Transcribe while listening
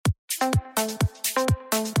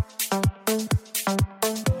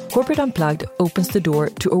Corporate Unplugged opens the door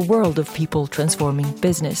to a world of people transforming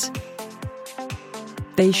business.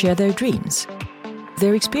 They share their dreams,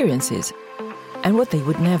 their experiences, and what they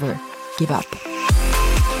would never give up.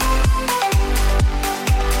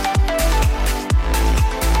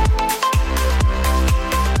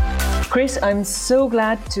 Chris, I'm so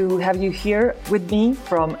glad to have you here with me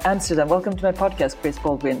from Amsterdam. Welcome to my podcast, Chris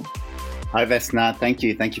Baldwin. Hi, Vesna. Thank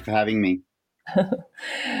you. Thank you for having me.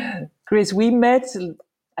 Chris, we met,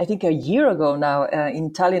 I think, a year ago now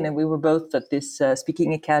in Tallinn, and we were both at this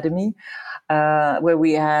speaking academy where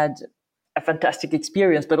we had a fantastic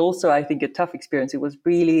experience, but also, I think, a tough experience. It was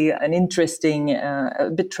really an interesting, a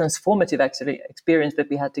bit transformative, actually, experience that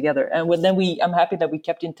we had together. And I'm happy that we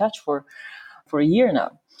kept in touch for a year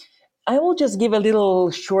now. I will just give a little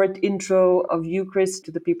short intro of you, Chris,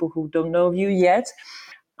 to the people who don't know you yet.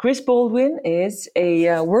 Chris Baldwin is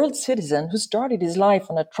a world citizen who started his life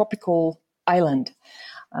on a tropical island.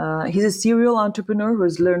 He's a serial entrepreneur who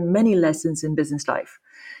has learned many lessons in business life.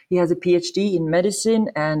 He has a PhD in medicine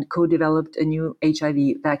and co-developed a new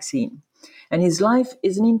HIV vaccine. And his life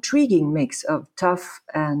is an intriguing mix of tough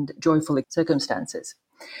and joyful circumstances.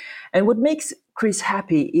 And what makes Chris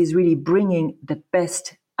happy is really bringing the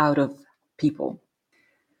best out of people.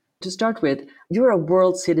 To start with, you're a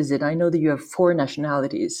world citizen. I know that you have 4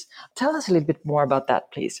 nationalities. Tell us a little bit more about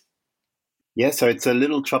that, please. Yeah, so it's a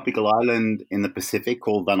little tropical island in the Pacific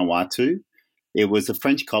called Vanuatu. It was a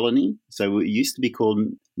French colony, so it used to be called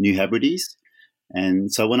New Hebrides.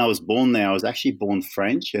 And so when I was born there, I was actually born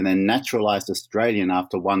French and then naturalized Australian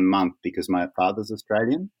after 1 month because my father's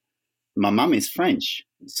Australian. My mum is French,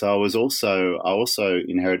 so I also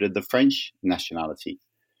inherited the French nationality.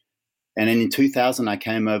 And then in 2000, I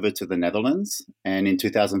came over to the Netherlands. And in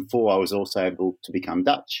 2004, I was also able to become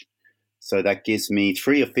Dutch. So that gives me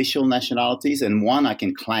 3 official nationalities and 1 I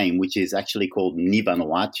can claim, which is actually called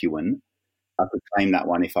Ni-Vanuatuan. I could claim that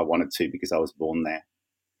one if I wanted to because I was born there.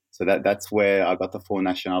 So that's where I got the 4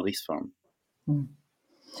 nationalities from.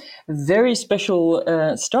 Very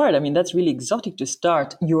special start. I mean, that's really exotic to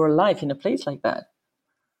start your life in a place like that.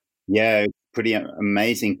 Yeah, pretty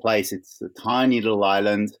amazing place. It's a tiny little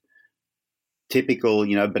island. Typical,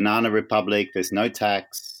 banana republic. There's no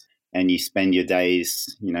tax, and you spend your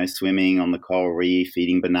days, swimming on the coral reef,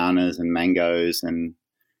 eating bananas and mangoes, and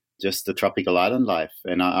just the tropical island life.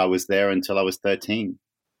 And I was there until I was 13.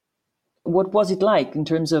 What was it like in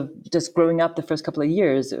terms of just growing up the first couple of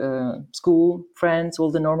years? School, friends, all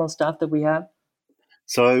the normal stuff that we have?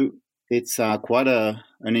 So it's quite an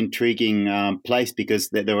intriguing place because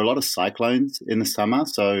there are a lot of cyclones in the summer.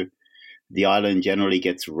 So the island generally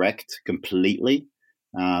gets wrecked completely.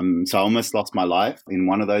 So I almost lost my life in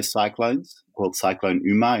one of those cyclones called Cyclone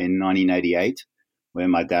Uma in 1988, where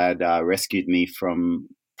my dad rescued me from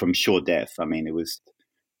sure death. I mean, it was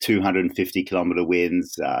 250-kilometer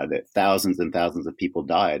winds. Thousands and thousands of people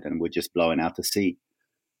died and were just blown out to sea.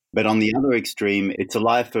 But on the other extreme, it's a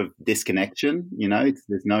life of disconnection.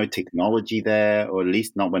 There's no technology there, or at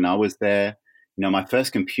least not when I was there. My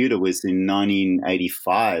first computer was in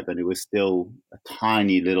 1985, and it was still a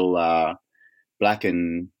tiny little black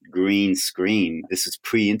and green screen. This is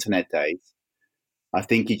pre-internet days. I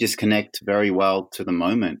think you just connect very well to the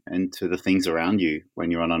moment and to the things around you when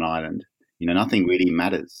you're on an island. Nothing really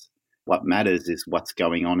matters. What matters is what's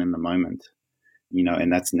going on in the moment,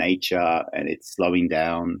 and that's nature, and it's slowing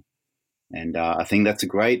down. And I think that's a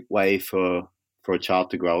great way for a child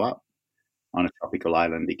to grow up on a tropical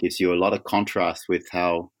island. It gives you a lot of contrast with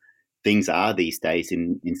how things are these days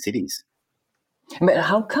in cities. But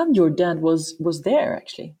how come your dad was there,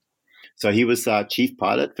 actually? So he was chief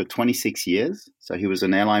pilot for 26 years. So he was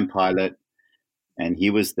an airline pilot, and he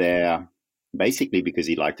was there basically because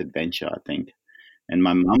he liked adventure, I think. And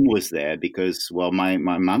my mum was there because, well, my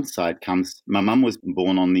mum's side my mum was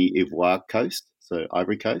born on the Ivoire coast, so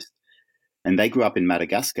Ivory Coast, and they grew up in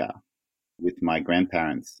Madagascar with my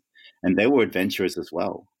grandparents. And they were adventurers as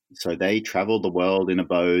well. So they traveled the world in a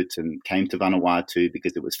boat and came to Vanuatu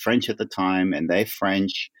because it was French at the time, and they're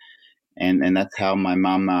French. And that's how my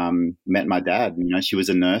mum met my dad. She was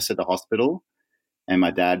a nurse at the hospital, and my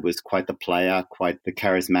dad was quite the player, quite the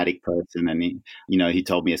charismatic person. And he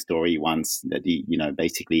told me a story once that he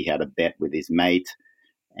basically had a bet with his mate,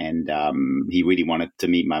 and he really wanted to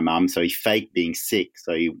meet my mum. So he faked being sick.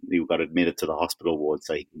 So he got admitted to the hospital ward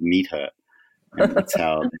so he could meet her. And that's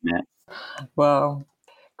how they met. Wow.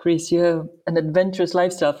 Chris, you have an adventurous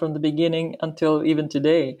lifestyle from the beginning until even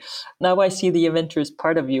today. Now I see the adventurous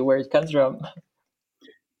part of you, where it comes from.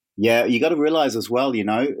 Yeah, you got to realize as well,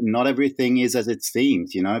 not everything is as it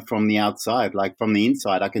seems, from the outside. Like from the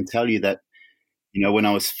inside, I can tell you that, when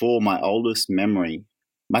I was 4, my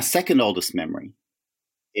second oldest memory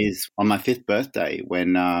is on my 5th birthday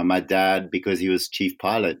when my dad, because he was chief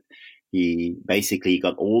pilot, he basically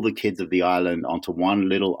got all the kids of the island onto one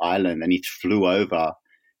little island and he flew over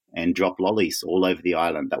and dropped lollies all over the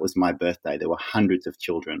island. That was my birthday. There were hundreds of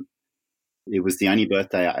children. It was the only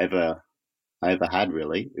birthday I ever had,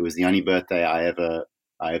 really. It was the only birthday I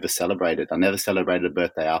ever celebrated. I never celebrated a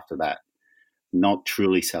birthday after that. Not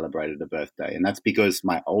truly celebrated a birthday. And that's because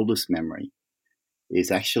my oldest memory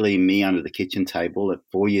is actually me under the kitchen table at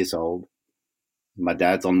 4 years old. My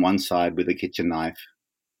dad's on one side with a kitchen knife.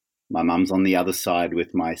 My mum's on the other side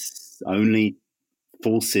with my only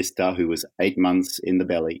full sister who was 8 months in the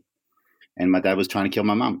belly. And my dad was trying to kill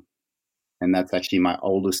my mum. And that's actually my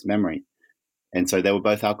oldest memory. And so they were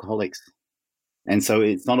both alcoholics. And so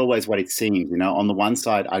it's not always what it seems. On the one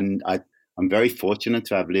side, I'm very fortunate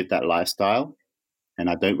to have lived that lifestyle, and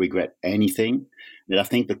I don't regret anything. But I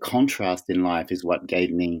think the contrast in life is what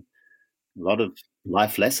gave me a lot of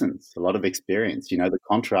life lessons, a lot of experience. The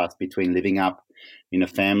contrast between living up in a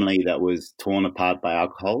family that was torn apart by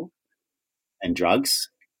alcohol and drugs,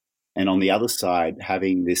 and on the other side,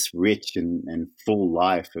 having this rich and full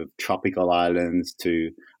life of tropical islands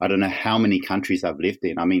to, I don't know how many countries I've lived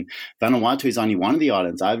in. I mean, Vanuatu is only one of the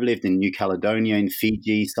islands. I've lived in New Caledonia, in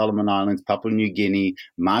Fiji, Solomon Islands, Papua New Guinea,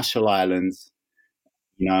 Marshall Islands.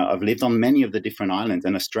 I've lived on many of the different islands,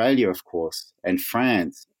 and Australia, of course, and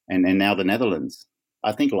France, and now the Netherlands.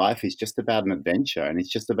 I think life is just about an adventure, and it's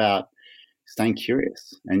just about staying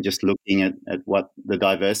curious and just looking at what the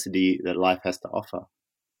diversity that life has to offer.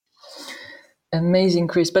 Amazing,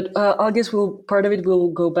 Chris. But I guess part of it will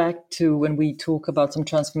go back to when we talk about some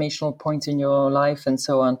transformational points in your life and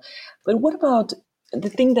so on. But what about the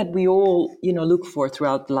thing that we all, look for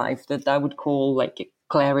throughout life that I would call like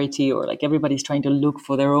clarity, or like everybody's trying to look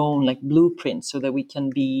for their own like blueprint so that we can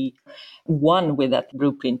be one with that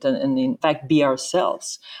blueprint and in fact be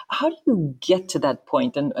ourselves. How do you get to that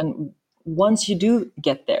point? And once you do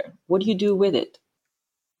get there, what do you do with it?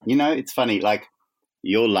 It's funny, like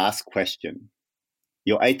your last question,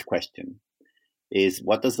 your 8th question is,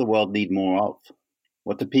 what does the world need more of?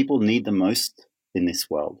 What do people need the most in this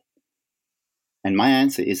world? And my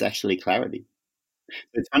answer is actually clarity.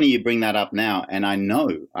 It's funny you bring that up now. And I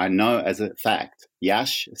know as a fact,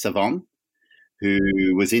 Yash Savon, who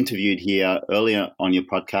was interviewed here earlier on your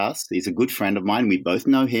podcast, is a good friend of mine. We both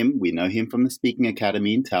know him. We know him from the Speaking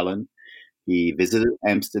Academy in Tallinn. He visited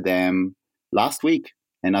Amsterdam last week,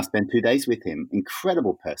 and I spent 2 days with him.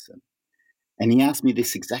 Incredible person. And he asked me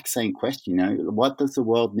this exact same question, what does the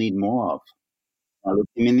world need more of? I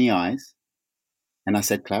looked him in the eyes and I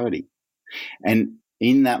said, clarity. And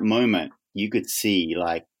in that moment, you could see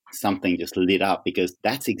like something just lit up, because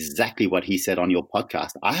that's exactly what he said on your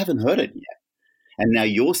podcast. I haven't heard it yet. And now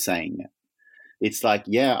you're saying it. It's like,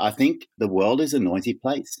 yeah, I think the world is a noisy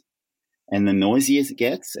place. And the noisier it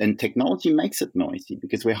gets, and technology makes it noisy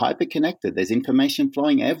because we're hyper-connected. There's information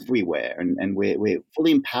flowing everywhere, and we're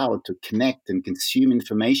fully empowered to connect and consume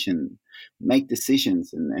information, make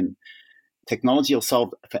decisions, and technology will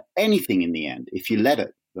solve for anything in the end if you let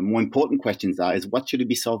it. The more important questions is what should it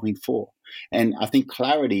be solving for? And I think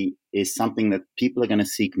clarity is something that people are going to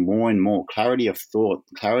seek more and more. Clarity of thought,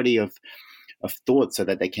 clarity of thought, so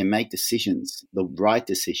that they can make decisions, the right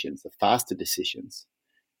decisions, the faster decisions.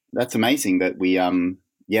 That's amazing that we,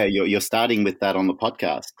 you're starting with that on the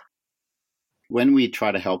podcast. When we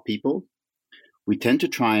try to help people, we tend to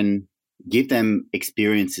try and give them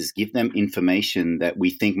experiences, give them information that we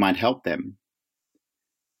think might help them.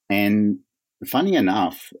 And funny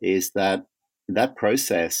enough is that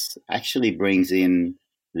process actually brings in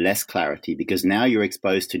less clarity, because now you're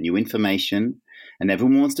exposed to new information and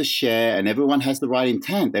everyone wants to share and everyone has the right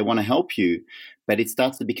intent. They want to help you, but it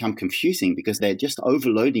starts to become confusing because they're just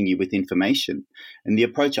overloading you with information. And the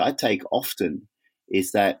approach I take often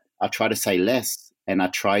is that I try to say less, and I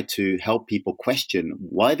try to help people question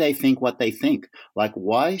why they think what they think. Like,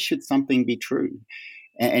 why should something be true?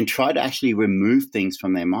 And try to actually remove things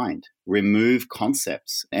from their mind, remove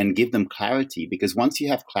concepts and give them clarity. Because once you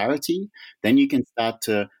have clarity, then you can start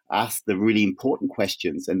to ask the really important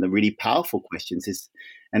questions and the really powerful questions.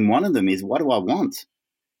 And one of them is, what do I want?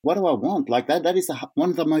 What do I want? Like that is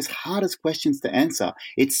one of the most hardest questions to answer.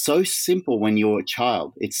 It's so simple when you're a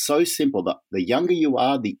child. It's so simple. The younger you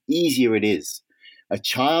are, the easier it is. A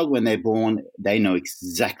child, when they're born, they know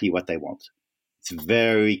exactly what they want. It's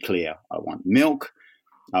very clear. I want milk.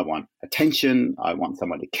 I want attention. I want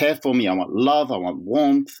someone to care for me. I want love. I want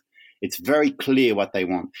warmth. It's very clear what they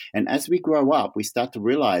want. And as we grow up, we start to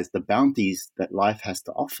realize the bounties that life has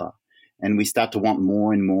to offer. And we start to want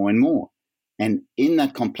more and more and more. And in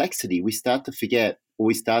that complexity, we start to forget, or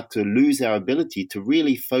we start to lose our ability to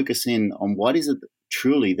really focus in on what is it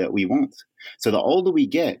truly that we want. So the older we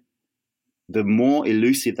get, the more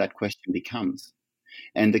elusive that question becomes.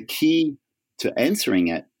 And the key to answering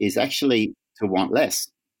it is actually to want less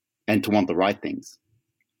and to want the right things.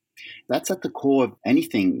 That's at the core of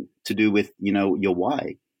anything to do with, your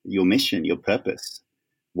why, your mission, your purpose.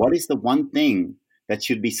 What is the one thing that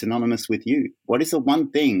should be synonymous with you? What is the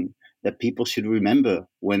one thing that people should remember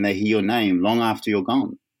when they hear your name long after you're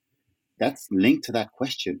gone? That's linked to that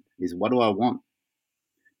question, is what do I want?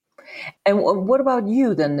 And what about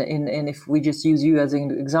you then? And if we just use you as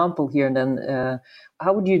an example here, and then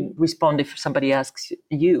how would you respond if somebody asks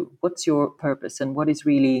you, what's your purpose and what is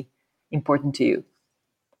really important to you?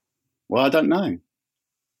 Well, I don't know.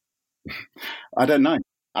 I don't know.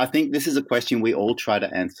 I think this is a question we all try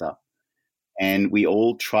to answer, and we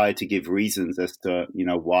all try to give reasons as to,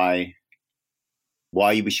 why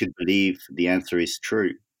we should believe the answer is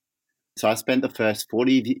true. So I spent the first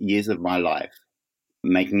 40 years of my life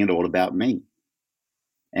making it all about me.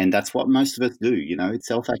 And that's what most of us do, it's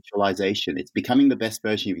self-actualization. It's becoming the best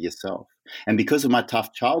version of yourself. And because of my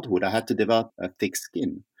tough childhood, I had to develop a thick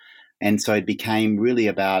skin. And so it became really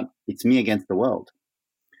about, it's me against the world.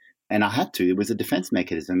 And I had to. It was a defense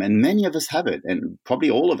mechanism. And many of us have it, and probably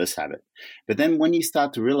all of us have it. But then when you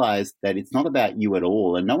start to realize that it's not about you at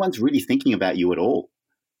all, and no one's really thinking about you at all,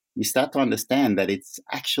 you start to understand that it's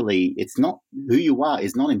not who you are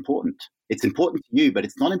is not important. It's important to you, but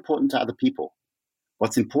it's not important to other people.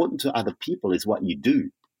 What's important to other people is what you do.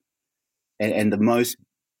 And the most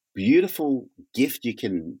beautiful gift you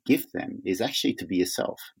can give them is actually to be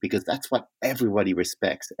yourself, because that's what everybody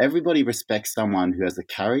respects. Everybody respects someone who has the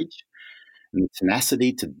courage and the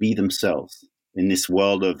tenacity to be themselves in this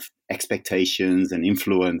world of expectations and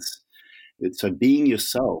influence. So being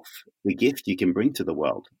yourself, the gift you can bring to the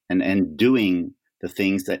world, and doing the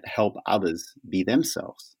things that help others be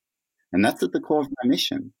themselves. And that's at the core of my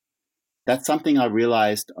mission. That's something I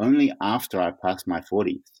realized only after I passed my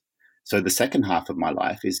 40s. So the second half of my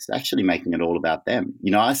life is actually making it all about them.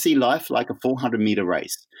 I see life like a 400-meter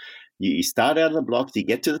race. You start out of the blocks, you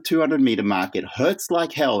get to the 200-meter mark, it hurts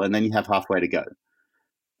like hell, and then you have halfway to go.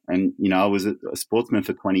 And, I was a sportsman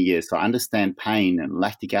for 20 years, so I understand pain and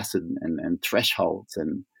lactic acid and thresholds.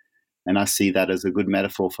 And I see that as a good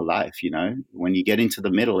metaphor for life. When you get into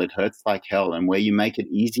the middle, it hurts like hell. And where you make it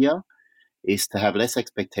easier is to have less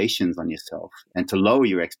expectations on yourself, and to lower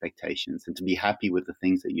your expectations, and to be happy with the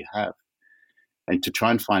things that you have, and to try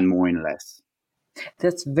and find more in less.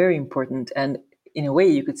 That's very important. And in a way,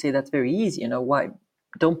 you could say that's very easy. Why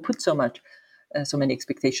don't put so many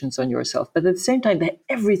expectations on yourself? But at the same time,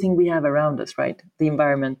 everything we have around us, right? The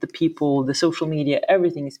environment, the people, the social media,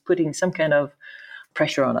 everything is putting some kind of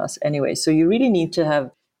pressure on us anyway. So you really need to have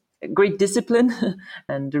great discipline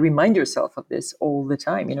and remind yourself of this all the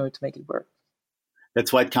time in order to make it work.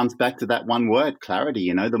 That's why it comes back to that one word,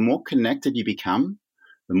 clarity. The more connected you become,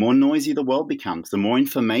 the more noisy the world becomes, the more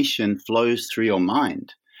information flows through your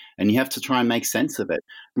mind, and you have to try and make sense of it.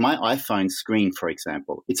 My iPhone screen, for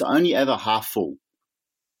example, it's only ever half full.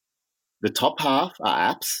 The top half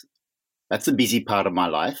are apps. That's the busy part of my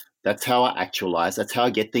life. That's how I actualize. That's how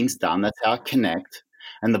I get things done. That's how I connect.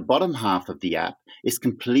 And the bottom half of the app is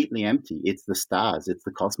completely empty. It's the stars. It's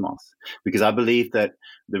the cosmos. Because I believe that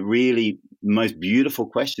the really most beautiful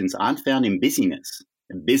questions aren't found in busyness.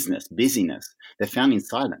 They're found in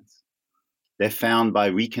silence. They're found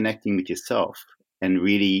by reconnecting with yourself and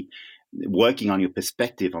really working on your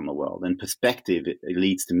perspective on the world. And perspective, it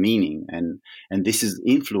leads to meaning. And this is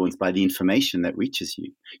influenced by the information that reaches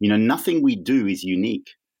you. Nothing we do is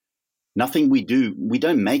unique. Nothing we do, we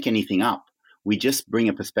don't make anything up. We just bring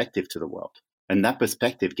a perspective to the world. And that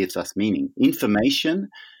perspective gives us meaning. Information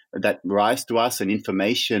that arrives to us, and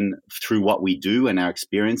information through what we do and our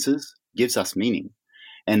experiences, gives us meaning.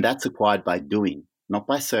 And that's acquired by doing, not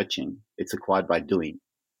by searching. It's acquired by doing.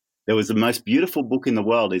 There was the most beautiful book in the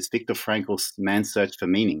world is Viktor Frankl's Man's Search for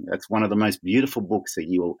Meaning. That's one of the most beautiful books that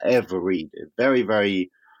you will ever read. A very,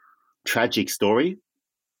 very tragic story,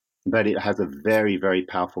 but it has a very, very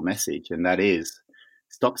powerful message. And that is,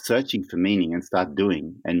 stop searching for meaning and start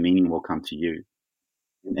doing, and meaning will come to you.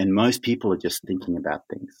 And most people are just thinking about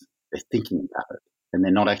things. They're thinking about it, and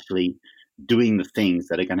they're not actually doing the things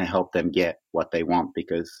that are going to help them get what they want,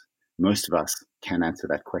 because most of us can't answer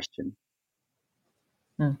that question.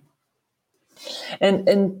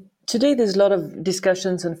 And Today, there's a lot of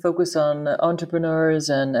discussions and focus on entrepreneurs,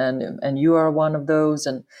 and you are one of those.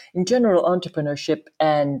 And in general, entrepreneurship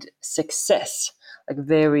and success, like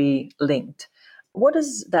very linked. What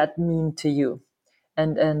does that mean to you?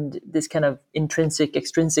 And this kind of intrinsic,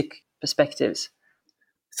 extrinsic perspectives.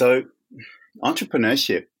 So,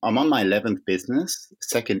 entrepreneurship, I'm on my 11th business,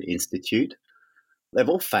 second institute. They've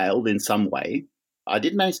all failed in some way. I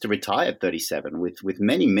did manage to retire at 37 with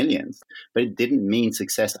many millions, but it didn't mean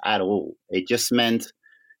success at all. It just meant,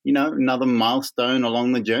 another milestone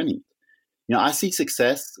along the journey. I see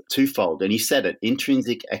success twofold, and you said it,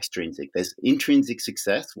 intrinsic, extrinsic. There's intrinsic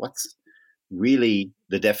success. What's really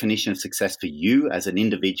the definition of success for you as an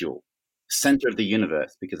individual, center of the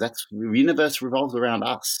universe, because the universe revolves around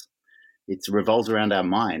us. It revolves around our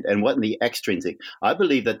mind. And what in the extrinsic? I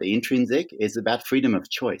believe that the intrinsic is about freedom of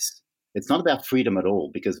choice. It's not about freedom at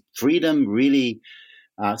all, because freedom really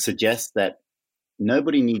suggests that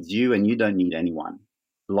nobody needs you and you don't need anyone.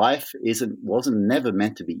 Life wasn't never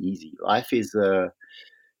meant to be easy. Life is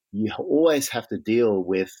you always have to deal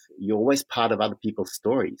with. You're always part of other people's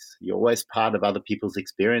stories. You're always part of other people's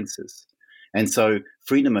experiences. And so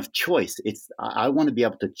freedom of choice, I want to be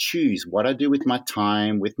able to choose what I do with my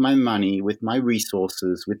time, with my money, with my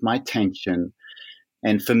resources, with my attention.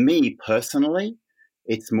 And for me personally,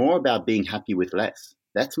 it's more about being happy with less.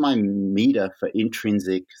 That's my meter for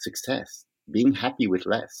intrinsic success, being happy with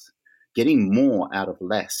less, getting more out of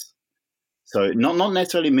less. So not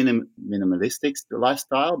necessarily minimalistic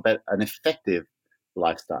lifestyle, but an effective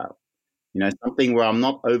lifestyle. Something where I'm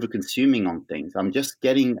not over-consuming on things. I'm just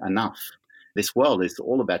getting enough. This world is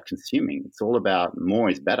all about consuming. It's all about more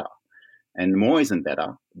is better. And more isn't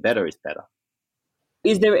better. Better is better.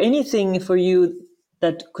 Is there anything for you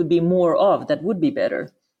that could be more of, that would be better?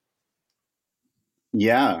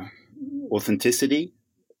 Yeah. Authenticity,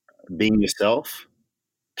 being yourself,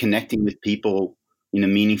 connecting with people in a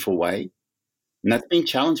meaningful way. And that's being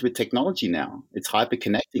challenged with technology now. It's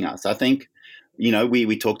hyper-connecting us. I think,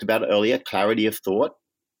 we talked about earlier, clarity of thought,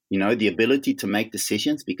 the ability to make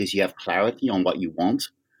decisions because you have clarity on what you want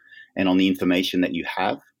and on the information that you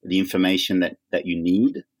have, the information that you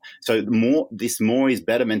need. So this more is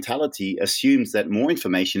better mentality assumes that more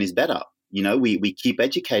information is better. We keep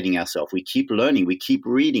educating ourselves. We keep learning. We keep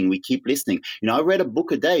reading. We keep listening. I read a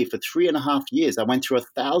book a day for 3.5 years. I went through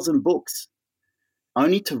 1,000 books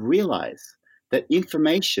only to realize that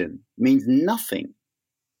information means nothing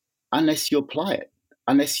unless you apply it,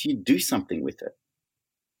 unless you do something with it.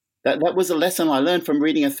 That was a lesson I learned from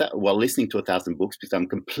listening to 1,000 books, because I'm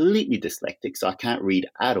completely dyslexic, so I can't read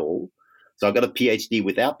at all. So I got a PhD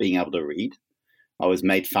without being able to read. I was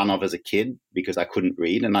made fun of as a kid because I couldn't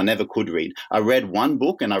read, and I never could read. I read one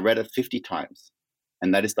book and I read it 50 times,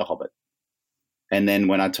 and that is The Hobbit. And then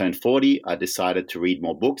when I turned 40, I decided to read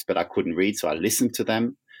more books, but I couldn't read, so I listened to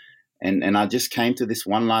them. And I just came to this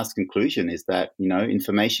one last conclusion, is that,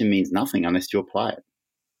 information means nothing unless you apply it.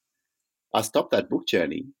 I stopped that book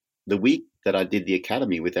journey the week that I did the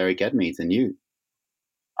academy with Eric Edmeades and you.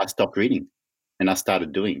 I stopped reading and I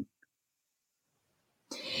started doing.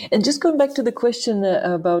 And just going back to the question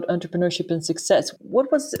about entrepreneurship and success,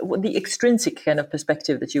 what was the extrinsic kind of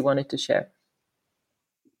perspective that you wanted to share?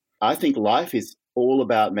 I think life is all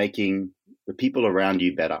about making the people around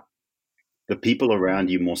you better, the people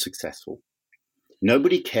around you more successful.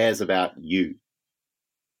 Nobody cares about you.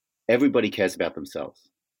 Everybody cares about themselves.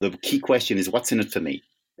 The key question is, what's in it for me?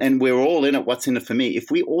 And we're all in it, what's in it for me? If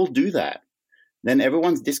we all do that, then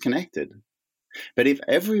everyone's disconnected. But if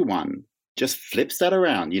everyone just flips that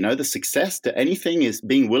around, the success to anything is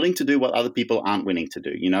being willing to do what other people aren't willing to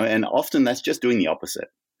do, and often that's just doing the opposite.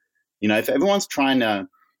 If everyone's trying to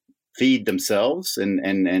feed themselves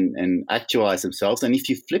and actualize themselves, and if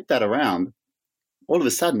you flip that around, all of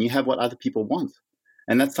a sudden you have what other people want.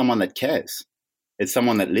 And that's someone that cares. It's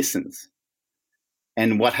someone that listens.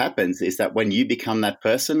 And what happens is that when you become that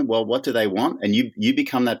person, well, what do they want? And you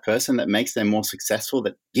become that person that makes them more successful,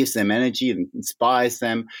 that gives them energy and inspires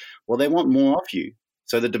them. Well, they want more of you.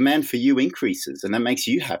 So the demand for you increases, and that makes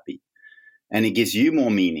you happy. And it gives you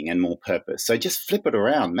more meaning and more purpose. So just flip it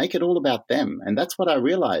around, make it all about them. And that's what I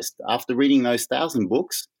realized after reading those 1,000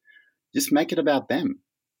 books. Just make it about them.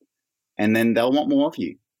 And then they'll want more of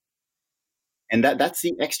you. And that's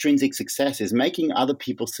the extrinsic success, is making other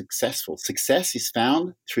people successful. Success is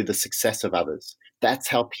found through the success of others. That's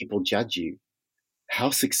how people judge you.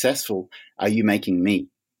 How successful are you making me?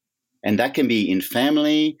 And that can be in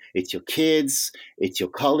family, it's your kids, it's your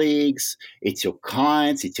colleagues, it's your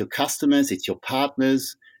clients, it's your customers, it's your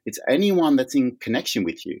partners. It's anyone that's in connection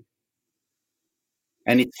with you.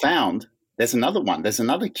 And it's found there's another one. There's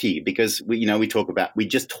another key, because we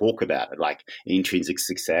just talk about it, like intrinsic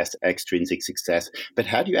success, extrinsic success. But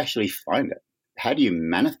how do you actually find it? How do you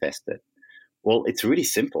manifest it? Well, it's really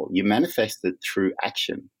simple. You manifest it through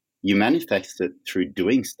action. You manifest it through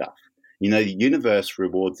doing stuff. The universe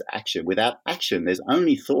rewards action. Without action, there's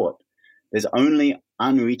only thought. There's only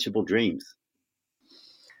unreachable dreams.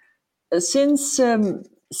 Since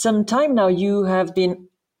some time now, you have been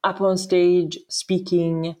up on stage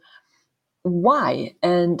speaking. Why?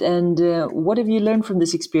 And what have you learned from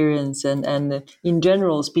this experience? And in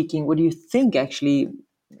general speaking, what do you think actually?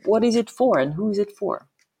 What is it for, and who is it for?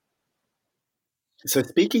 So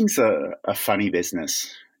speaking's a funny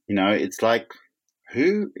business. It's like,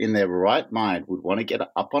 who in their right mind would want to get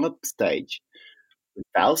up on a stage with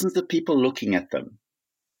thousands of people looking at them,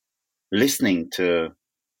 listening to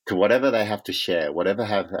whatever they have to share, whatever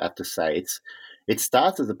have to say? It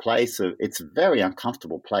starts as a place of, it's a very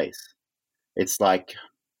uncomfortable place. It's like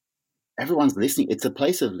everyone's listening. It's a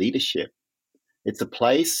place of leadership. It's a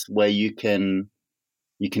place where you can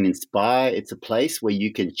inspire. It's a place where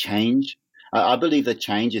you can change. I believe that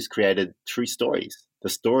change is created through stories. The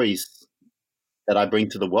stories that I bring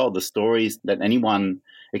to the world, the stories that anyone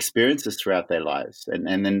experiences throughout their lives,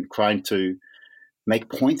 and then trying to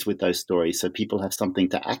make points with those stories so people have something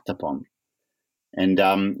to act upon.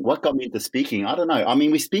 And what got me into speaking, I don't know. I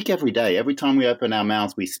mean, we speak every day. Every time we open our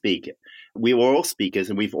mouths, we speak. We were all speakers,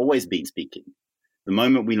 and we've always been speaking. The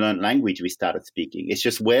moment we learned language, we started speaking. It's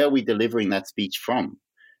just, where are we delivering that speech from?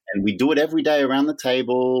 And we do it every day around the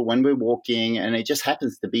table, when we're walking, and it just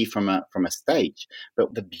happens to be from a stage.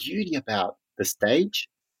 But the beauty about the stage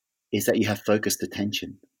is that you have focused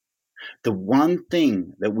attention. The one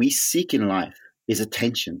thing that we seek in life is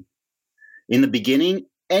attention. In the beginning,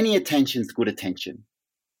 any attention is good attention.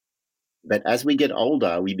 But as we get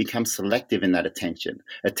older, we become selective in that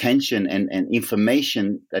attention and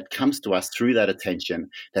information that comes to us through that attention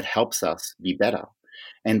that helps us be better.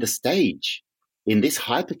 And the stage, in this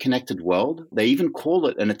hyper-connected world, they even call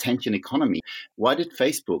it an attention economy. Why did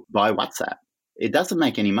Facebook buy WhatsApp? It doesn't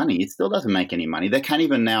make any money. It still doesn't make any money. They can't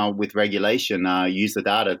even now, with regulation, use the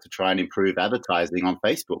data to try and improve advertising on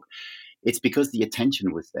Facebook. It's because the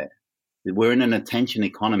attention was there. We're in an attention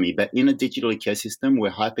economy, but in a digital ecosystem,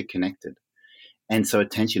 we're hyper-connected. And so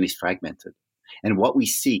attention is fragmented. And what we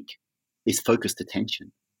seek is focused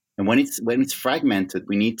attention. And when it's fragmented,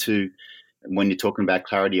 we need to, when you're talking about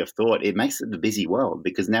clarity of thought, it makes it a busy world,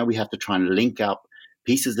 because now we have to try and link up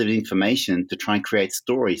pieces of information to try and create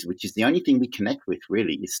stories, which is the only thing we connect with,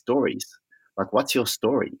 really, is stories. Like, what's your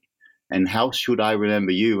story? And how should I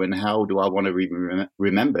remember you? And how do I want to be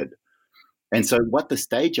remembered? And so what the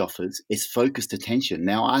stage offers is focused attention.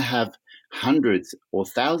 Now I have hundreds or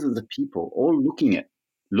thousands of people all looking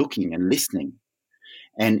and listening.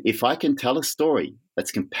 And if I can tell a story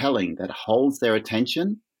that's compelling, that holds their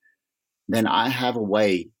attention, then I have a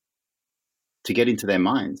way to get into their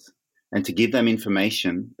minds and to give them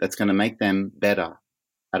information that's going to make them better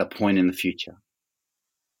at a point in the future.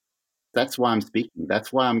 That's why I'm speaking.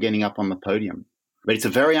 That's why I'm getting up on the podium. But it's a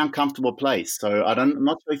very uncomfortable place. So I'm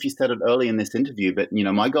not sure if you said it early in this interview, but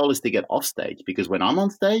my goal is to get off stage, because when I'm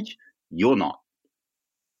on stage, you're not.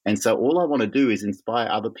 And so all I want to do is inspire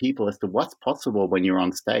other people as to what's possible when you're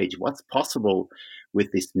on stage, what's possible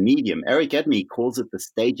with this medium. Eric Edmey calls it the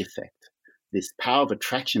stage effect, this power of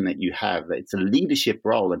attraction that you have. It's a leadership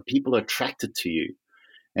role, and people are attracted to you.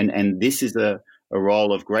 And this is a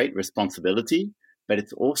role of great responsibility, but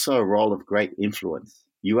it's also a role of great influence.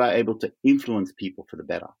 You are able to influence people for the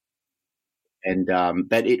better. And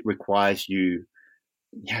but it requires you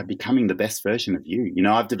becoming the best version of you.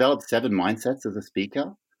 I've developed 7 mindsets as a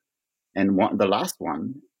speaker. And the last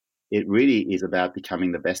one, it really is about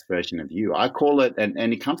becoming the best version of you. I call it, and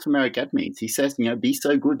it comes from Eric Edmeades. He says, be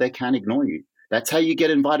so good they can't ignore you. That's how you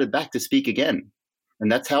get invited back to speak again.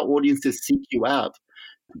 And that's how audiences seek you out,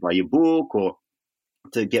 to buy your book or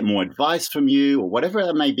to get more advice from you, or whatever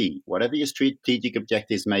it may be, whatever your strategic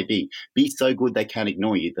objectives may be. Be so good they can't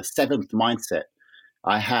ignore you. The 7th mindset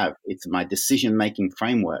I have, it's my decision-making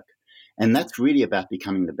framework. And that's really about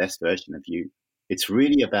becoming the best version of you. It's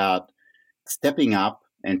really about stepping up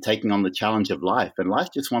and taking on the challenge of life. And life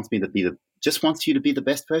just wants you to be the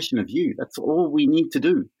best version of you. That's all we need to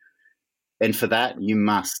do. And for that, you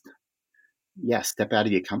must, step out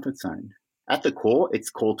of your comfort zone. At the core, it's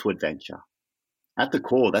call to adventure. At the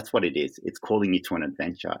core, that's what it is. It's calling you to an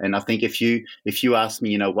adventure. And I think if you ask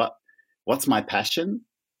me, what's my passion,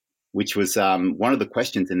 which was one of the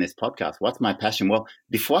questions in this podcast, what's my passion? Well,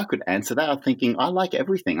 before I could answer that, I'm thinking, I like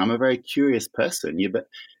everything. I'm a very curious person. But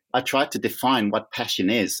I tried to define what passion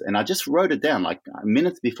is, and I just wrote it down. Like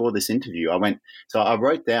minutes before this interview, I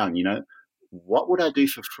wrote down, what would I do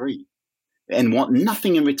for free and want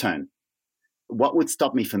nothing in return? What would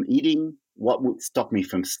stop me from eating? What would stop me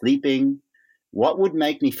from sleeping? What would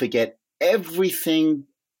make me forget everything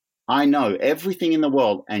I know, everything in the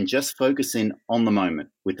world, and just focus in on the moment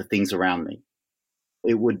with the things around me?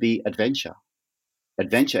 It would be adventure.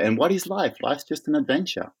 Adventure. And what is life? Life's just an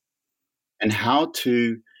adventure. And how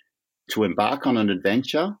to embark on an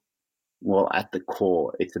adventure? Well, at the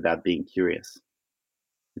core, it's about being curious.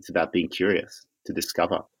 It's about being curious to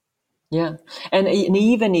discover. Yeah. And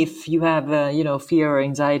even if you have, fear or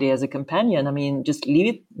anxiety as a companion, I mean, just leave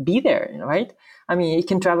it be there, right? I mean, it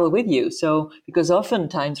can travel with you. So, because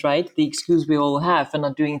oftentimes, right, the excuse we all have for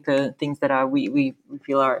not doing the things that we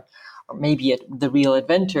feel are, or maybe the real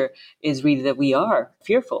adventure is really that we are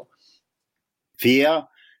fearful. Fear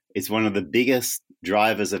is one of the biggest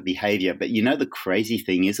drivers of behavior. But the crazy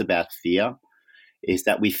thing is about fear is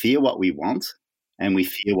that we fear what we want and we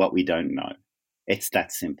fear what we don't know. It's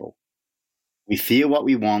that simple. We fear what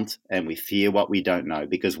we want and we fear what we don't know,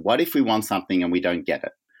 because what if we want something and we don't get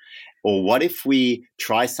it? Or what if we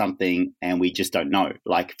try something and we just don't know?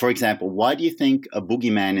 Like, for example, why do you think a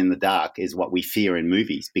boogeyman in the dark is what we fear in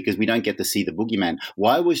movies? Because we don't get to see the boogeyman.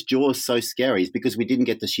 Why was Jaws so scary? It's because we didn't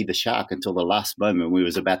get to see the shark until the last moment when he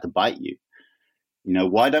was about to bite you.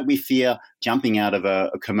 Why don't we fear jumping out of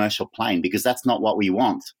a commercial plane? Because that's not what we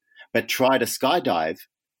want. But try to skydive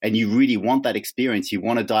and you really want that experience. You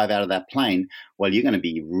want to dive out of that plane. Well, you're going to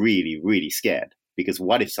be really, really scared, because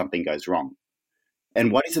what if something goes wrong?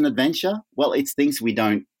 And what is an adventure? Well, it's things we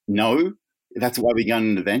don't know. That's why we go on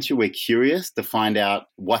an adventure. We're curious to find out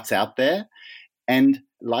what's out there. And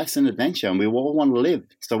life's an adventure, and we all want to live.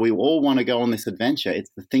 So we all want to go on this adventure. It's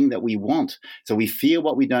the thing that we want. So we fear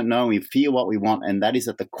what we don't know. We fear what we want. And that is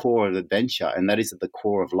at the core of adventure. And that is at the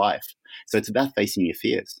core of life. So it's about facing your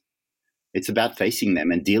fears. It's about facing them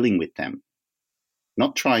and dealing with them,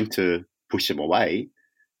 not trying to push them away.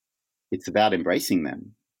 It's about embracing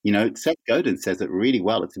them. Seth Godin says it really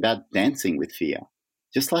well. It's about dancing with fear,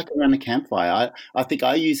 just like around a campfire. I think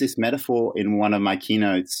I use this metaphor in one of my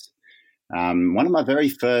keynotes, one of my very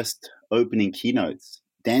first opening keynotes,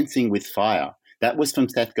 dancing with fire. That was from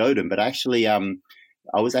Seth Godin, but actually, I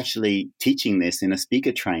was actually teaching this in a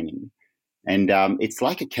speaker training, and it's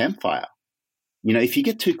like a campfire. If you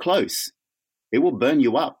get too close, it will burn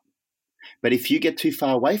you up. But if you get too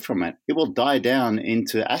far away from it, it will die down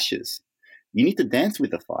into ashes. You need to dance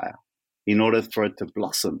with the fire in order for it to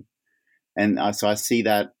blossom. And so I see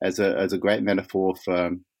that as a great metaphor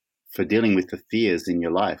for dealing with the fears in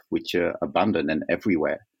your life, which are abundant and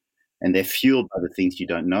everywhere. And they're fueled by the things you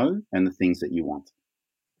don't know and the things that you want.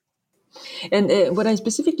 And what I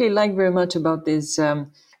specifically like very much about this,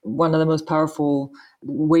 one of the most powerful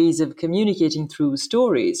ways of communicating through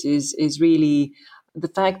stories is really the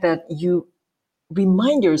fact that you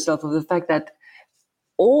remind yourself of the fact that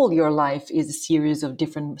all your life is a series of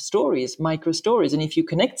different stories, micro stories. And if you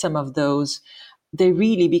connect some of those, they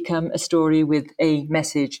really become a story with a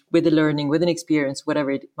message, with a learning, with an experience,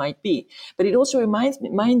 whatever it might be. But it also reminds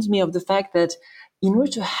me of the fact that in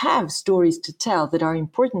order to have stories to tell that are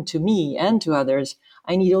important to me and to others,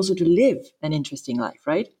 I need also to live an interesting life,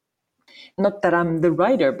 right? Not that I'm the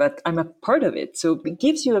writer, but I'm a part of it. So it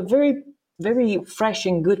gives you a very, very fresh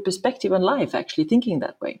and good perspective on life, actually thinking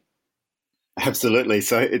that way. Absolutely.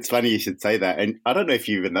 So it's funny you should say that. And I don't know if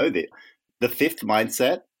you even know that. The fifth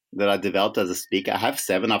mindset that I developed as a speaker, I have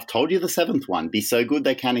 7. I've told you the 7th one. Be so good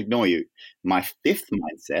they can't ignore you. My 5th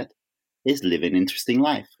mindset is live an interesting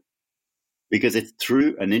life. Because it's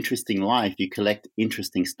through an interesting life you collect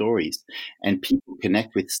interesting stories. And people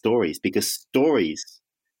connect with stories, because stories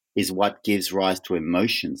is what gives rise to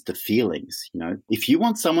emotions, to feelings. If you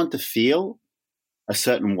want someone to feel a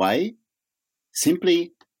certain way,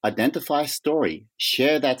 simply identify a story,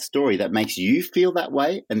 share that story that makes you feel that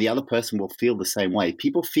way, and the other person will feel the same way.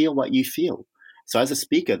 People feel what you feel. So as a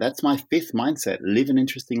speaker, that's my 5th mindset: live an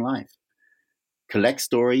interesting life. Collect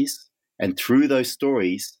stories, and through those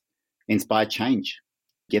stories, inspire change.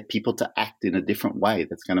 Get people to act in a different way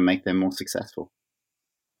that's going to make them more successful.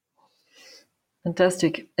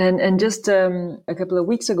 Fantastic. And just a couple of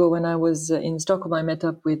weeks ago when I was in Stockholm, I met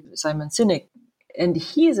up with Simon Sinek, and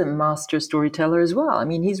he is a master storyteller as well. I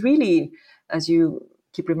mean, he's really, as you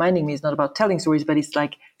keep reminding me, it's not about telling stories, but it's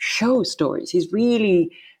like show stories. He's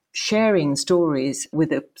really sharing stories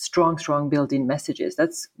with a strong built-in messages.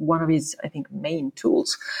 That's one of his, I think, main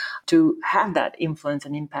tools to have that influence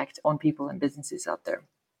and impact on people and businesses out there.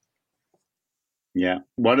 Yeah.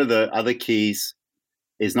 One of the other keys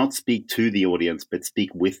is not speak to the audience, but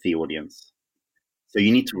speak with the audience. So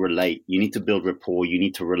you need to relate. You need to build rapport. You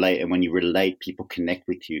need to relate. And when you relate, people connect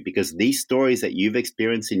with you, because these stories that you've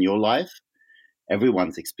experienced in your life,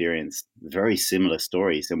 everyone's experienced very similar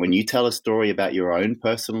stories. And when you tell a story about your own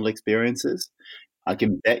personal experiences, I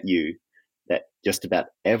can bet you that just about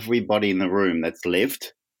everybody in the room that's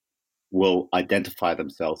lived will identify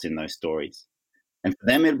themselves in those stories. And for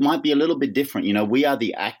them, it might be a little bit different. You know, we are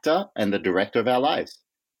the actor and the director of our lives,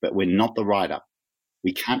 but we're not the writer.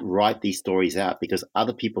 We can't write these stories out because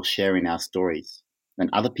other people share in our stories and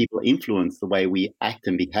other people influence the way we act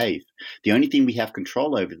and behave. The only thing we have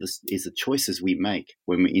control over this is the choices we make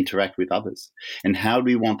when we interact with others. And how do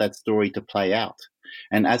we want that story to play out?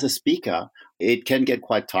 And as a speaker, it can get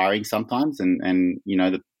quite tiring sometimes. And you know,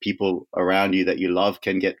 the people around you that you love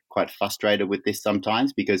can get quite frustrated with this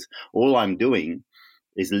sometimes, because all I'm doing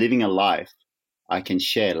is living a life I can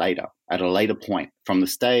share later at a later point, from the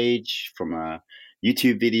stage, from a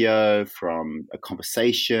YouTube video, from a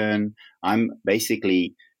conversation. I'm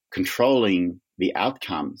basically controlling the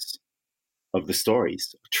outcomes of the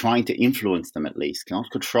stories, trying to influence them, at least,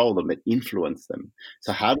 not control them, but influence them.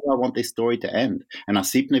 So how do I want this story to end? And I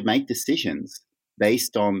simply make decisions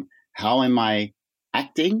based on how am I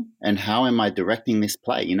acting and how am I directing this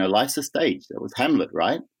play. You know, life's a stage. That was Hamlet,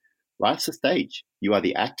 right? Life's a stage. You are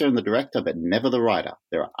the actor and the director, but never the writer.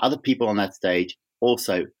 There are other people on that stage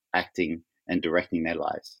also acting and directing their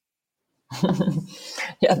lives.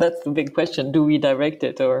 Yeah, that's the big question. Do we direct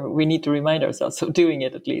it, or we need to remind ourselves of doing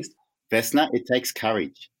it at least? Vesna, it takes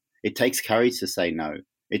courage. It takes courage to say no.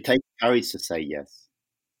 It takes courage to say yes.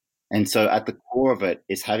 And so at the core of it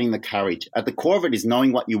is having the courage. At the core of it is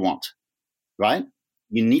knowing what you want, right?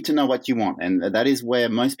 You need to know what you want. And that is where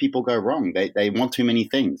most people go wrong. They want too many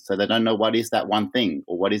things. So they don't know what is that one thing,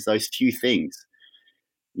 or what is those few things.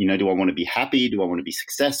 You know, do I want to be happy? Do I want to be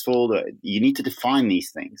successful? You need to define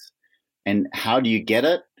these things. And how do you get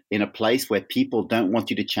it in a place where people don't want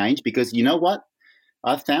you to change? Because you know what?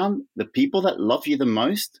 I've found the people that love you the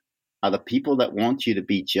most are the people that want you to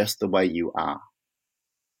be just the way you are.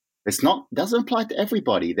 Doesn't apply to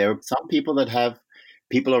everybody. There are some people that have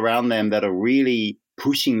people around them that are really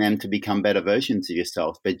pushing them to become better versions of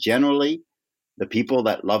yourself. But generally, the people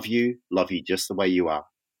that love you just the way you are,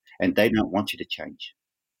 and they don't want you to change.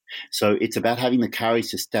 So it's about having the courage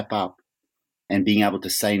to step up and being able to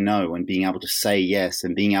say no and being able to say yes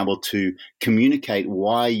and being able to communicate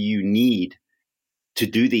why you need to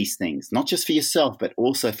do these things, not just for yourself, but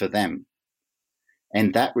also for them.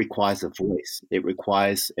 And that requires a voice. It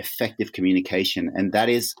requires effective communication. And that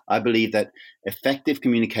is, I believe that effective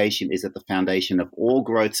communication is at the foundation of all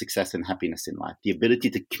growth, success, and happiness in life. The ability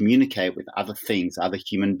to communicate with other things, other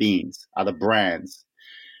human beings, other brands.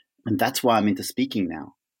 And that's why I'm into speaking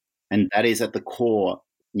now. And that is at the core,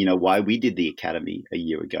 you know, why we did the Academy a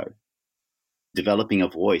year ago. Developing a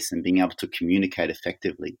voice and being able to communicate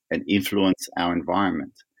effectively and influence our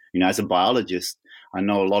environment. You know, as a biologist, I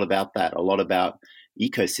know a lot about that, a lot about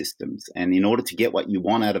ecosystems. And in order to get what you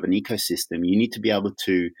want out of an ecosystem, you need to be able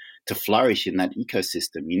to flourish in that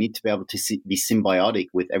ecosystem. You need to be able to be symbiotic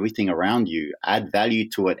with everything around you, add value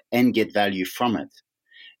to it, and get value from it.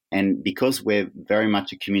 And because we're very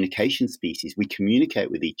much a communication species, we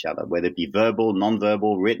communicate with each other, whether it be verbal,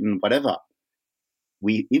 nonverbal, written, whatever.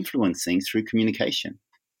 We influence things through communication.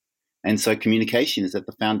 And so communication is at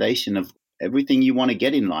the foundation of everything you want to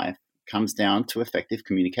get in life. Comes down to effective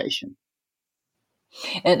communication.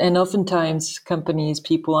 And oftentimes companies,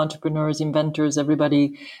 people, entrepreneurs, inventors,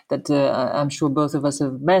 everybody that I'm sure both of us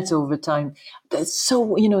have met over time, they're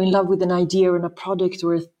so, you know, in love with an idea and a product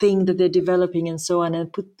or a thing that they're developing and so on,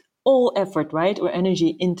 and put all effort, right, or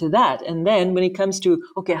energy into that. And then when it comes to,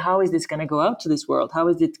 okay, how is this going to go out to this world? How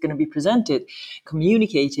is it going to be presented,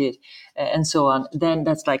 communicated, and so on? Then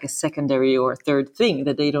that's like a secondary or third thing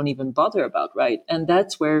that they don't even bother about, right? And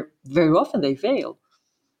that's where very often they fail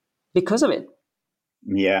because of it.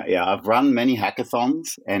 Yeah. I've run many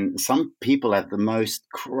hackathons, and some people have the most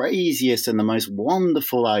craziest and the most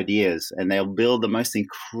wonderful ideas, and they'll build the most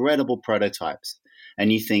incredible prototypes.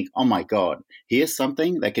 And you think, oh my God, here's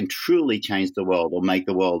something that can truly change the world or make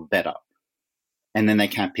the world better. And then they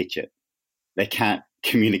can't pitch it. They can't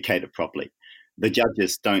communicate it properly. The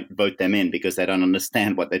judges don't vote them in because they don't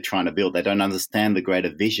understand what they're trying to build. They don't understand the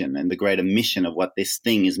greater vision and the greater mission of what this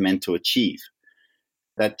thing is meant to achieve.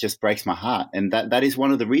 That just breaks my heart. And that is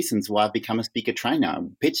one of the reasons why I've become a speaker trainer,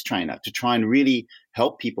 pitch trainer, to try and really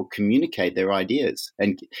help people communicate their ideas.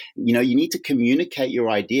 And, you know, you need to communicate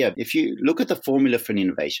your idea. If you look at the formula for an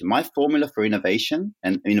innovation, my formula for innovation,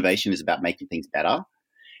 and innovation is about making things better,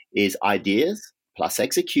 is ideas plus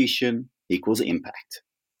execution equals impact.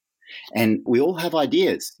 And we all have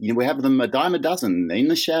ideas. We have them a dime a dozen in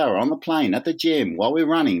the shower, on the plane, at the gym, while we're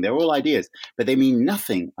running. They're all ideas, but they mean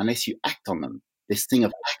nothing unless you act on them. This thing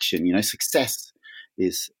of action, success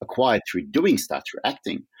is acquired through doing stuff, through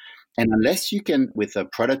acting. And unless you can, with a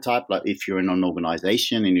prototype, like if you're in an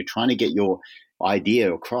organization and you're trying to get your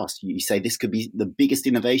idea across, you say this could be the biggest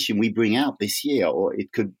innovation we bring out this year, or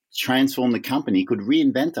it could transform the company, it could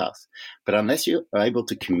reinvent us. But unless you're able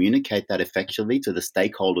to communicate that effectively to the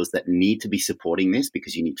stakeholders that need to be supporting this,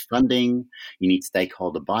 because you need funding, you need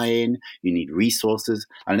stakeholder buy-in, you need resources,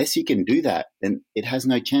 unless you can do that, then it has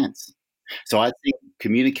no chance. So I think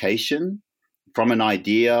communication from an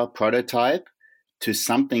idea, prototype, to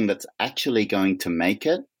something that's actually going to make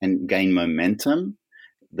it and gain momentum,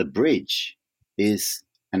 the bridge is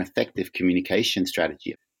an effective communication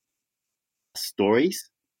strategy. Stories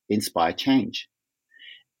inspire change.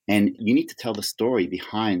 And you need to tell the story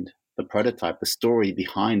behind the prototype, the story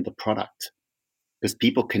behind the product, because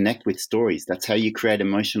people connect with stories. That's how you create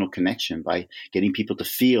emotional connection, by getting people to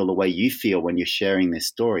feel the way you feel when you're sharing their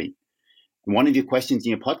story. And one of your questions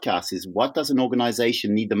in your podcast is, what does an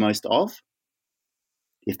organization need the most of?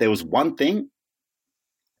 If there was one thing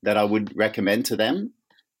that I would recommend to them,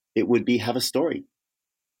 it would be have a story.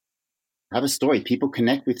 Have a story. People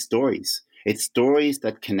connect with stories. It's stories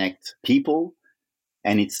that connect people,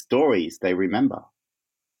 and it's stories they remember.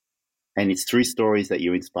 And it's through stories that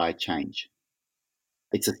you inspire change.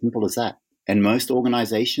 It's as simple as that. And most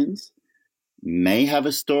organizations may have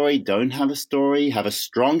a story, don't have a story, have a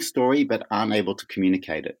strong story, but aren't able to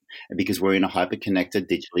communicate it. And because we're in a hyper-connected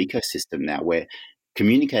digital ecosystem now, where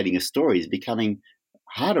communicating a story is becoming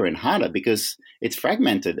harder and harder because it's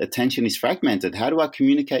fragmented. Attention is fragmented. How do I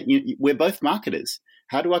communicate? We're both marketers.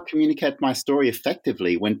 How do I communicate my story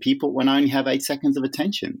effectively when I only have 8 seconds of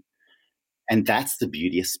attention? And that's the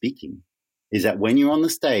beauty of speaking, is that when you're on the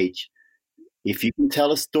stage, if you can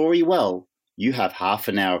tell a story well, you have half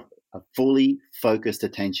an hour of fully focused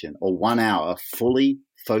attention, or 1 hour of fully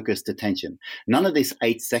focused attention. None of this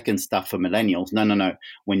 8-second stuff for millennials. No.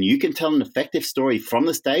 When you can tell an effective story from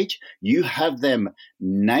the stage, you have them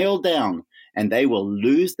nailed down, and they will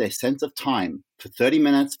lose their sense of time for 30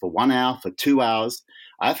 minutes, for 1 hour, for 2 hours.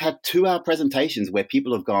 I've had 2-hour presentations where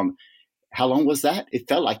people have gone, how long was that? It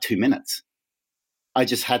felt like 2 minutes. I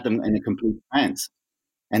just had them in a complete trance.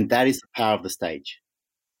 And that is the power of the stage.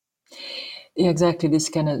 Yeah, exactly. This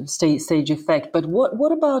kind of stage effect. But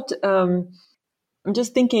what about, I'm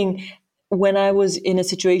just thinking, when I was in a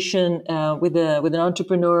situation with an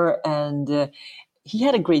entrepreneur, and he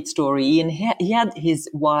had a great story, and he had his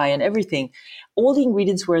why and everything. All the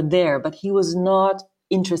ingredients were there, but he was not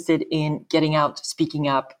interested in getting out, speaking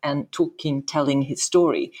up, and telling his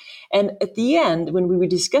story. And at the end, when we were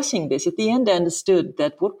discussing this, I understood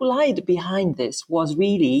that what lied behind this was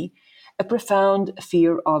really a profound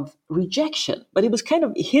fear of rejection, but it was kind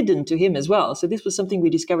of hidden to him as well. So this was something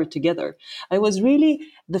we discovered together. It was really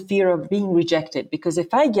the fear of being rejected, because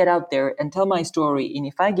if I get out there and tell my story, and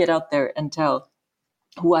if I get out there and tell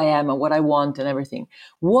who I am and what I want and everything,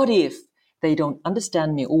 what if they don't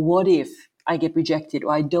understand me? Or what if I get rejected,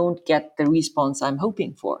 or I don't get the response I'm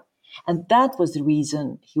hoping for? And that was the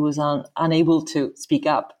reason he was unable to speak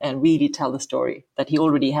up and really tell the story that he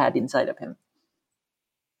already had inside of him.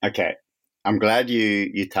 Okay. I'm glad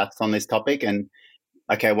you touched on this topic. And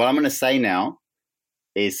okay, what I'm going to say now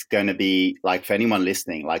is going to be, like, for anyone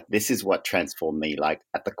listening, like, this is what transformed me, like,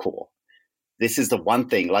 at the core. This is the one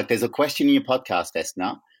thing. Like, there's a question in your podcast,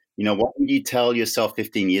 Esna. What would you tell yourself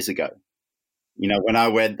 15 years ago? When I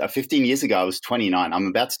read 15 years ago, I was 29. I'm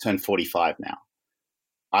about to turn 45 now.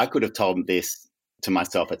 I could have told this to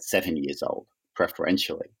myself at 7 years old,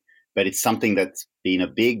 preferentially. But it's something that's been a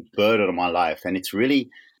big burden on my life. And it's really,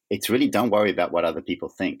 don't worry about what other people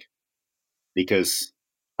think, because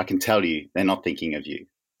I can tell you they're not thinking of you.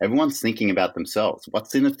 Everyone's thinking about themselves.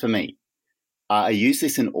 What's in it for me? I use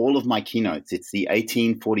this in all of my keynotes. It's the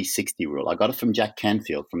 18-40-60 rule. I got it from Jack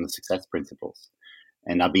Canfield from the Success Principles.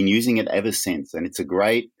 And I've been using it ever since. And it's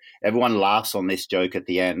everyone laughs on this joke at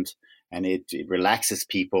the end, and it relaxes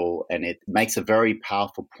people, and it makes a very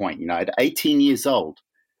powerful point. At 18 years old,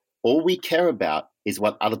 all we care about is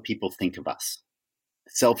what other people think of us.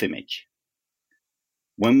 Self-image.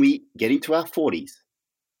 When we get into our 40s,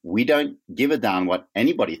 we don't give a damn what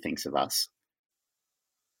anybody thinks of us.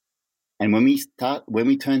 And when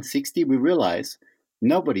we turn 60, we realize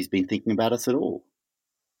nobody's been thinking about us at all.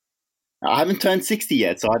 I haven't turned 60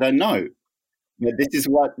 yet, so I don't know. But this is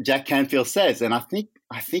what Jack Canfield says, and I think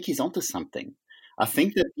he's onto something. I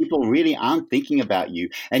think that people really aren't thinking about you.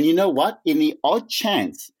 And you know what? In the odd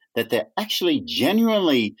chance that they're actually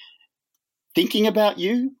genuinely thinking about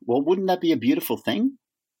you, well, wouldn't that be a beautiful thing?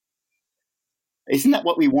 Isn't that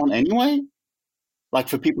what we want anyway? Like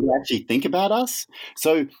for people to actually think about us.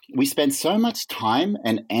 So we spend so much time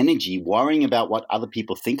and energy worrying about what other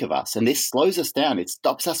people think of us. And this slows us down. It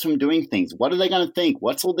stops us from doing things. What are they going to think?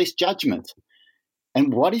 What's all this judgment?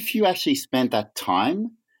 And what if you actually spent that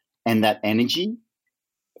time and that energy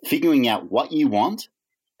figuring out what you want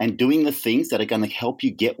and doing the things that are going to help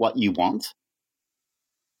you get what you want?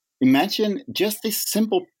 Imagine just this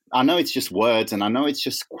simple, I know it's just words and I know it's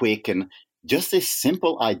just quick, and just this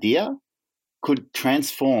simple idea could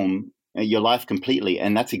transform your life completely.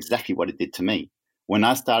 And that's exactly what it did to me. When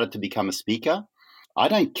I started to become a speaker, I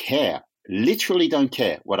don't care, literally don't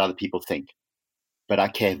care what other people think, but I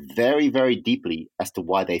care very, very deeply as to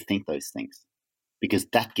why they think those things, because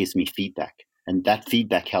that gives me feedback, and that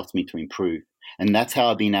feedback helps me to improve. And that's how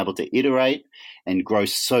I've been able to iterate and grow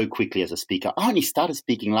so quickly as a speaker. I only started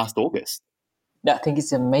speaking last August. I think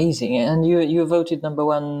it's amazing. And you voted number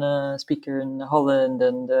one speaker in Holland,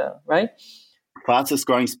 and right? Fastest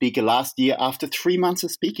growing speaker last year after 3 months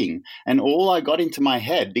of speaking. And all I got into my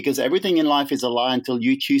head, because everything in life is a lie until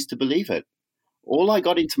you choose to believe it. All I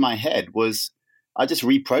got into my head was I just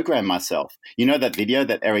reprogrammed myself. You know that video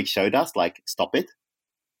that Eric showed us, like, stop it?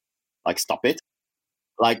 Like, stop it?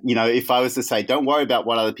 Like, you know, if I was to say, don't worry about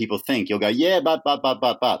what other people think, you'll go, yeah, but.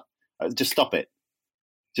 Just stop it.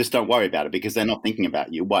 Just don't worry about it, because they're not thinking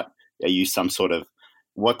about you. What? Are you some sort of,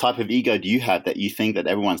 what type of ego do you have that you think that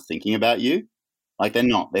everyone's thinking about you? Like, they're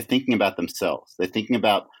not. They're thinking about themselves. They're thinking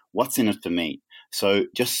about what's in it for me. So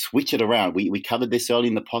just switch it around. We covered this early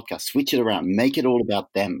in the podcast. Switch it around. Make it all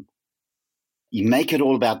about them. You make it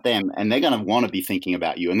all about them, and they're going to want to be thinking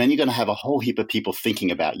about you. And then you're going to have a whole heap of people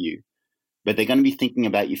thinking about you. But they're going to be thinking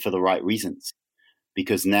about you for the right reasons,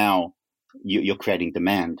 because now you're creating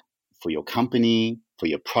demand for your company, for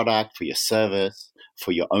your product, for your service,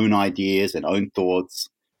 for your own ideas and own thoughts.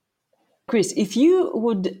 Chris, if you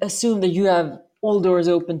would assume that you have all doors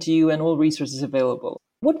open to you and all resources available,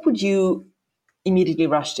 what would you immediately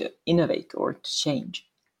rush to innovate or to change?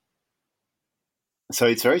 So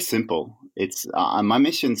it's very simple. It's my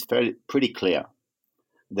mission's pretty clear.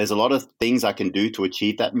 There's a lot of things I can do to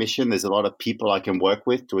achieve that mission. There's a lot of people I can work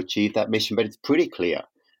with to achieve that mission, but it's pretty clear.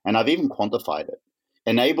 And I've even quantified it.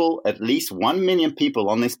 Enable at least 1 million people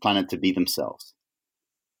on this planet to be themselves.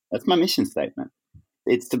 That's my mission statement.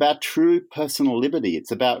 It's about true personal liberty.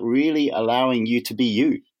 It's about really allowing you to be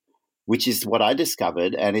you, which is what I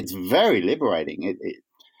discovered. And it's very liberating.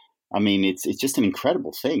 It's just an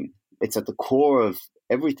incredible thing. It's at the core of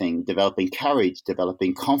everything: developing courage,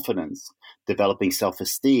 developing confidence, developing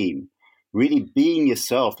self-esteem, really being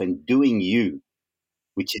yourself and doing you,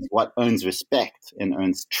 which is what earns respect and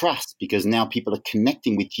earns trust, because now people are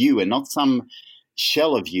connecting with you and not some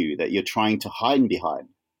shell of you that you're trying to hide behind.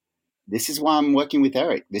 This is why I'm working with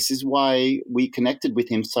Eric. This is why we connected with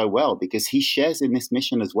him so well, because he shares in this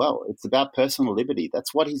mission as well. It's about personal liberty.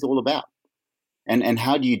 That's what he's all about. And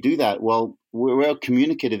how do you do that? Well, we're a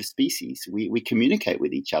communicative species. We communicate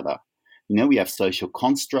with each other. You know, we have social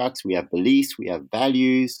constructs, we have beliefs, we have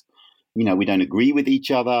values. You know, we don't agree with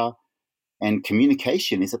each other. And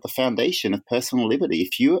communication is at the foundation of personal liberty.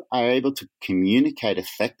 If you are able to communicate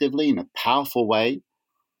effectively in a powerful way,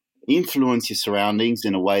 influence your surroundings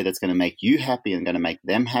in a way that's going to make you happy and going to make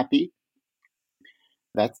them happy,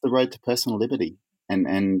 that's the road to personal liberty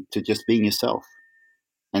and to just being yourself.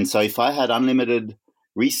 And so if I had unlimited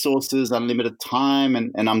resources, unlimited time,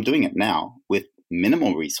 and I'm doing it now with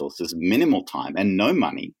minimal resources, minimal time, and no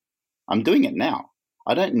money, I'm doing it now.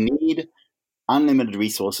 I don't need unlimited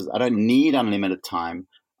resources. I don't need unlimited time.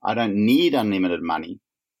 I don't need unlimited money.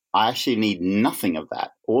 I actually need nothing of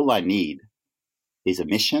that. All I need is a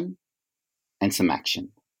mission and some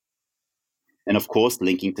action. And of course,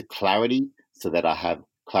 linking to clarity so that I have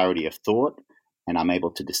clarity of thought and I'm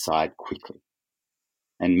able to decide quickly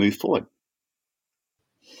and move forward.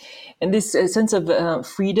 And this sense of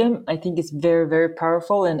freedom, I think, is very, very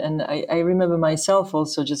powerful. And I remember myself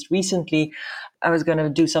also just recently, I was going to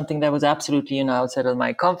do something that was absolutely, outside of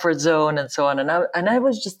my comfort zone and so on. And I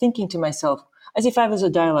was just thinking to myself, as if I was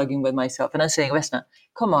dialoguing with myself, and I'm saying, Vesna,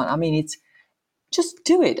 come on. It's just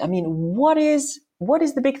do it. What is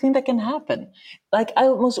the big thing that can happen? Like, I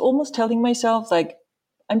was almost telling myself, like,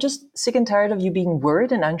 I'm just sick and tired of you being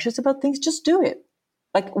worried and anxious about things. Just do it.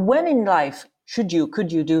 Like, when in life could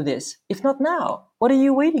you do this? If not now, what are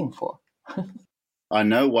you waiting for? I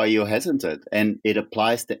know why you're hesitant, and it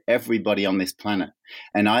applies to everybody on this planet.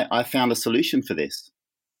 And I found a solution for this.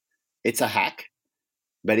 It's a hack,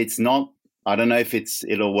 but it's not, I don't know if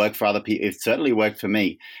it'll work for other people. It certainly worked for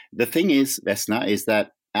me. The thing is, Vesna, is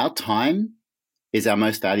that our time is our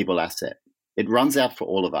most valuable asset. It runs out for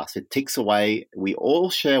all of us. It ticks away. We all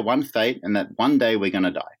share one fate, and that one day we're going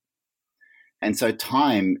to die. And so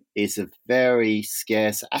time is a very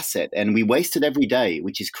scarce asset, and we waste it every day,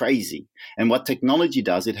 which is crazy. And what technology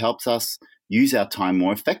does, it helps us use our time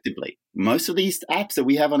more effectively. Most of these apps that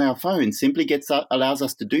we have on our phone simply allows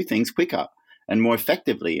us to do things quicker and more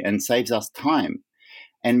effectively and saves us time.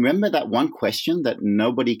 And remember that one question that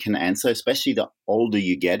nobody can answer, especially the older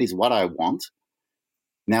you get, is what I want.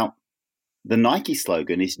 Now, the Nike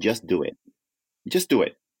slogan is just do it. Just do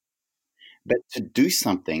it. But to do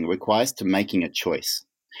something requires to making a choice.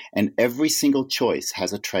 And every single choice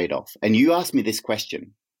has a trade-off. And you asked me this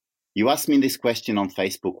question. You asked me this question on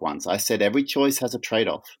Facebook once. I said, every choice has a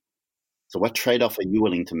trade-off. So what trade-off are you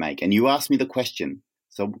willing to make? And you asked me the question.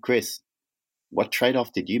 So, Chris, what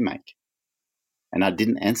trade-off did you make? And I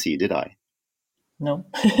didn't answer you, did I? No.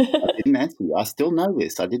 I didn't answer you. I still know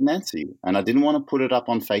this. I didn't answer you. And I didn't want to put it up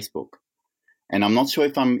on Facebook. And I'm not sure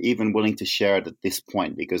if I'm even willing to share it at this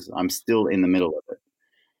point because I'm still in the middle of it.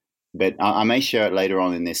 But I may share it later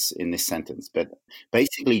on in this sentence. But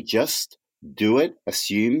basically, just do it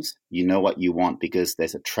assumes you know what you want because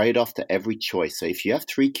there's a trade-off to every choice. So if you have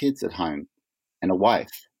 3 kids at home and a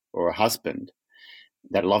wife or a husband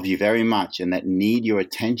that love you very much and that need your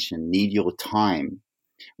attention, need your time,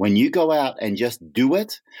 when you go out and just do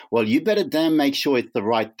it, well, you better damn make sure it's the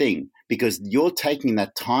right thing because you're taking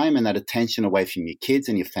that time and that attention away from your kids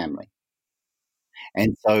and your family.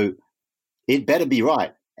 And so it better be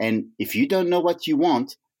right. And if you don't know what you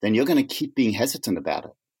want, then you're going to keep being hesitant about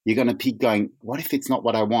it. You're going to keep going, what if it's not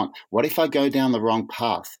what I want? What if I go down the wrong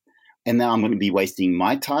path? And now I'm going to be wasting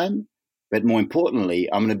my time. But more importantly,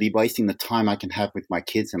 I'm going to be wasting the time I can have with my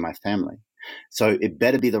kids and my family. So it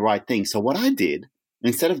better be the right thing. So what I did,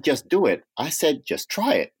 instead of just do it, I said, just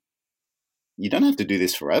try it. You don't have to do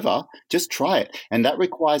this forever. Just try it. And that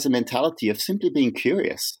requires a mentality of simply being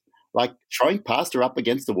curious, like throwing pasta up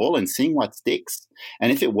against the wall and seeing what sticks.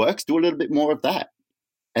 And if it works, do a little bit more of that.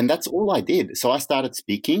 And that's all I did. So I started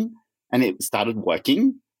speaking and it started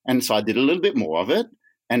working. And so I did a little bit more of it.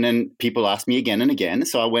 And then people asked me again and again.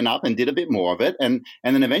 So I went up and did a bit more of it. And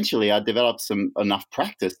then eventually I developed enough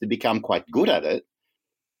practice to become quite good at it.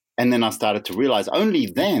 And then I started to realize only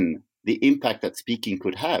then the impact that speaking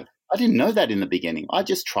could have. I didn't know that in the beginning. I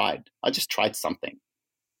just tried. I just tried something.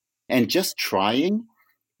 And just trying,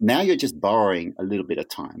 now you're just borrowing a little bit of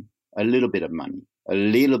time, a little bit of money, a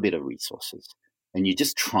little bit of resources. And you're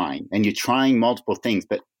just trying. And you're trying multiple things.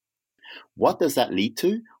 But what does that lead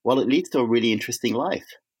to? Well, it leads to a really interesting life.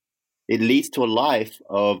 It leads to a life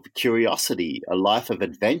of curiosity, a life of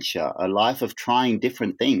adventure, a life of trying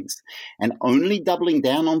different things and only doubling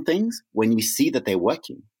down on things when you see that they're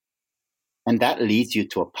working. And that leads you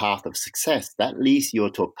to a path of success. That leads you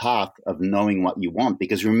to a path of knowing what you want.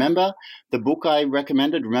 Because remember the book I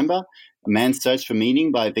recommended, A Man's Search for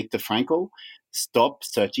Meaning by Viktor Frankl? Stop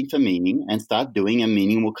searching for meaning and start doing, and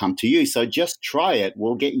meaning will come to you. So just try it.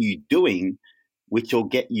 Will get you doing, which will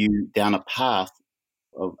get you down a path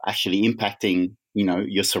of actually impacting,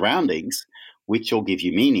 your surroundings, which will give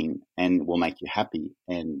you meaning and will make you happy.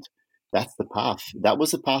 And that's the path. That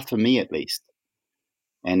was the path for me, at least.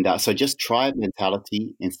 And so just try it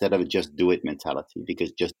mentality instead of a just do it mentality,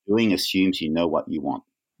 because just doing assumes you know what you want.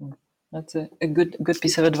 That's a good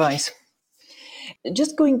piece of advice.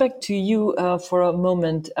 Just going back to you for a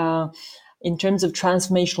moment, in terms of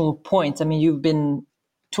transformational points, I mean, you've been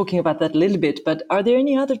talking about that a little bit, but are there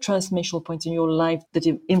any other transformational points in your life that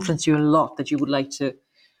have influenced you a lot that you would like to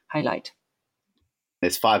highlight?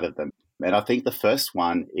 There's 5 of them. And I think the first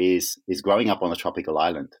one is growing up on a tropical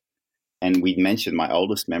island. And we mentioned my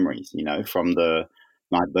oldest memories, from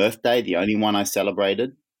my birthday, the only one I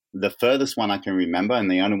celebrated, the furthest one I can remember, and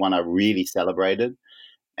the only one I really celebrated.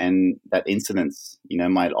 And that incident's,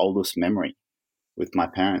 my oldest memory with my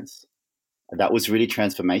parents. That was really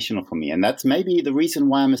transformational for me. And that's maybe the reason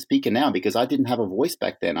why I'm a speaker now, because I didn't have a voice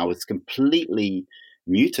back then. I was completely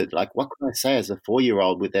muted. Like, what could I say as a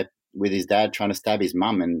 4-year-old with his dad trying to stab his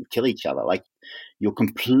mum and kill each other? Like, you're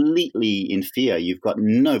completely in fear. You've got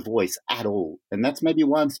no voice at all. And that's maybe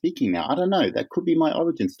why I'm speaking now. I don't know. That could be my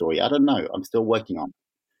origin story. I don't know. I'm still working on it.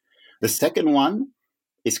 The second one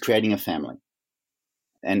is creating a family.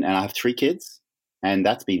 And I have 3 kids. And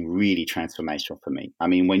that's been really transformational for me. I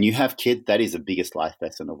mean, when you have kids, that is the biggest life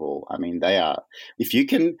lesson of all. I mean, if you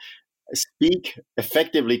can speak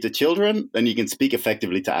effectively to children, then you can speak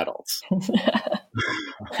effectively to adults.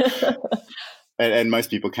 and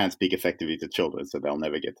most people can't speak effectively to children, so they'll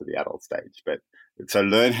never get to the adult stage. But so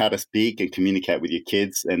learn how to speak and communicate with your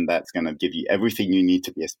kids, and that's going to give you everything you need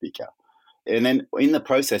to be a speaker. And then in the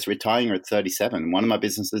process, retiring at 37, one of my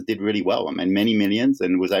businesses did really well. I made many millions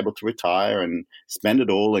and was able to retire and spend it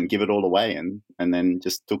all and give it all away. And then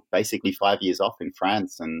just took basically 5 years off in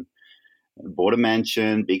France and bought a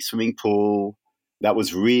mansion, big swimming pool. That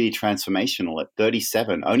was really transformational at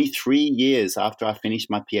 37, only 3 years after I finished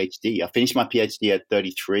my PhD. I finished my PhD at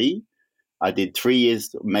 33. I did 3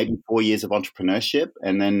 years, maybe 4 years of entrepreneurship.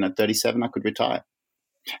 And then at 37, I could retire.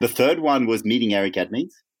 The third one was meeting Eric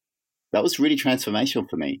Edmeades. That was really transformational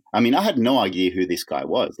for me. I mean, I had no idea who this guy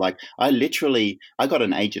was. Like, I got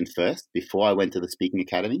an agent first before I went to the Speaking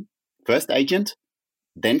Academy. First agent,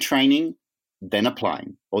 then training, then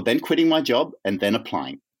applying, or then quitting my job and then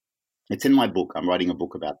applying. It's in my book. I'm writing a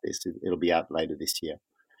book about this. It'll be out later this year.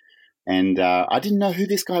 And I didn't know who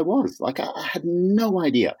this guy was. Like, I had no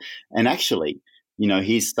idea. And actually,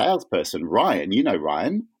 his salesperson, Ryan,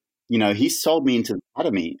 Ryan, he sold me into the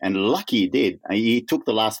academy, and lucky he did. He took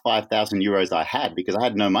the last 5,000 euros I had because I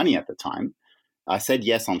had no money at the time. I said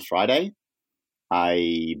yes on Friday.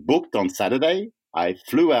 I booked on Saturday. I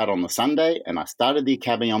flew out on the Sunday, and I started the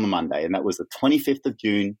academy on the Monday. And that was the 25th of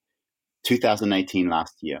June, 2018,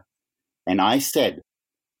 last year. And I said,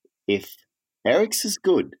 if Eric's as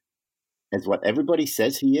good as what everybody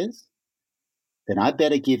says he is, then I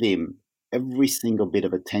better give him every single bit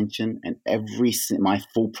of attention and my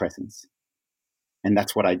full presence. And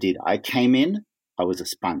that's what I did. I came in, I was a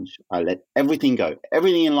sponge. I let everything go.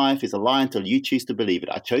 Everything in life is a lie until you choose to believe it.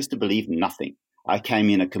 I chose to believe nothing. I came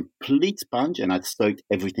in a complete sponge and I soaked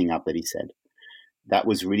everything up that he said. That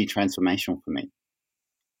was really transformational for me.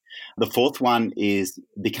 The fourth one is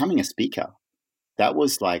becoming a speaker. That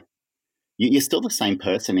was like, you're still the same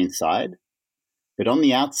person inside, but on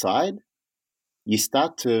the outside, you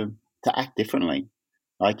start to act differently.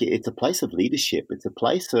 Like, it's a place of leadership. It's a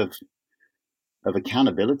place of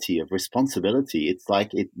accountability, of responsibility. It's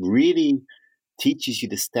like it really teaches you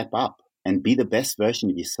to step up and be the best version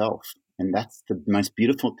of yourself. And that's the most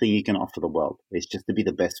beautiful thing you can offer the world, is just to be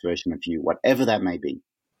the best version of you, whatever that may be.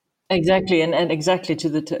 Exactly, and exactly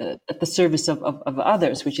at the service of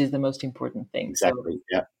others, which is the most important thing. Exactly, so.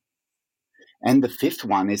 Yeah. And the fifth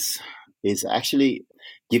one is actually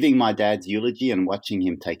giving my dad's eulogy and watching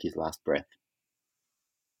him take his last breath.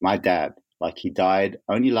 My dad, like, he died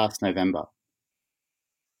only last November.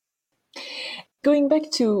 Going back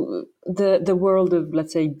to the world of,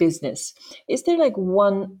 let's say, business, is there like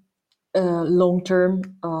one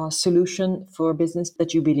long-term solution for business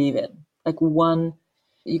that you believe in? Like one,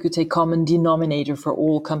 you could say, common denominator for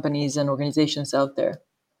all companies and organizations out there?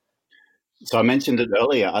 So I mentioned it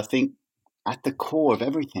earlier. I think at the core of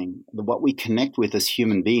everything, what we connect with as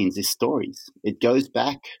human beings is stories. It goes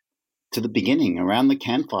back to the beginning, around the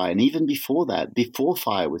campfire, and even before that, before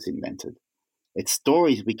fire was invented. It's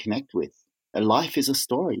stories we connect with. Life is a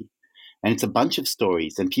story, and it's a bunch of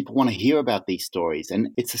stories, and people want to hear about these stories. And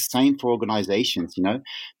it's the same for organizations.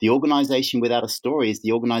 The organization without a story is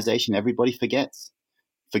the organization everybody forgets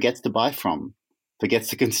to buy from, forgets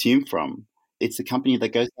to consume from. It's a company that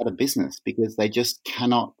goes out of business because they just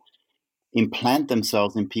cannot implant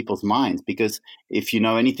themselves in people's minds. Because if you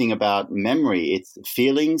know anything about memory, it's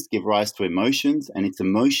feelings give rise to emotions, and it's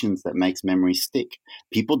emotions that makes memory stick.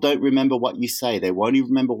 People don't remember what you say. They won't even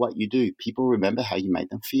remember what you do. People remember how you made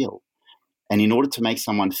them feel. And in order to make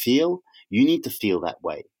someone feel, you need to feel that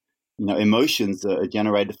way. Emotions are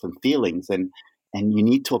generated from feelings, and you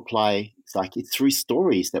need to apply, it's through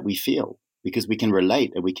stories that we feel, because we can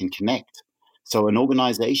relate and we can connect. So an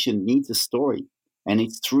organization needs a story. And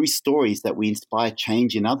it's through stories that we inspire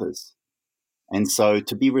change in others. And so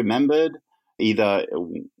to be remembered, either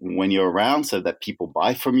when you're around so that people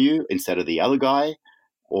buy from you instead of the other guy,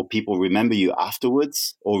 or people remember you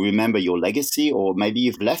afterwards, or remember your legacy, or maybe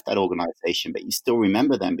you've left that organization, but you still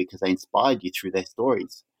remember them because they inspired you through their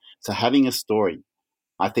stories. So having a story,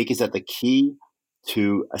 I think, is at the key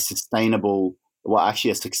to a successful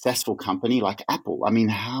company like Apple. I mean,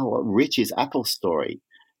 how rich is Apple's story?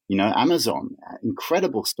 Amazon,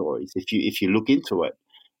 incredible stories. If you look into it,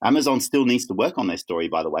 Amazon still needs to work on their story,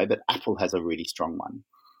 by the way, but Apple has a really strong one.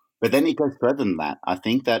 But then it goes further than that. I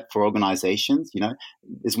think that for organizations,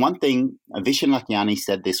 there's one thing. Vishen Lakhiani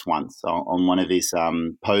said this once on one of his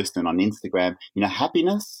posts and on Instagram.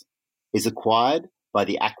 Happiness is acquired by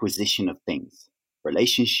the acquisition of things,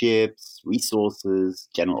 relationships, resources,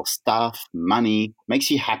 general stuff, money.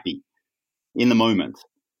 Makes you happy in the moment.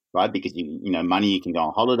 Right? Because, money, you can go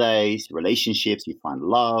on holidays, relationships, you find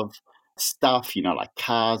love, stuff, like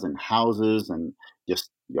cars and houses, and just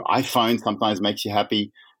your iPhone sometimes makes you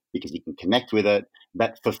happy because you can connect with it.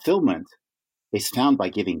 But fulfillment is found by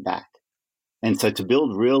giving back. And so to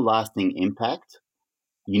build real lasting impact,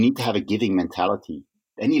 you need to have a giving mentality.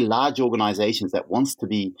 Any large organizations that wants to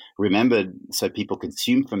be remembered so people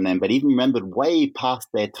consume from them, but even remembered way past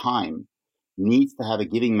their time, needs to have a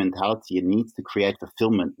giving mentality and needs to create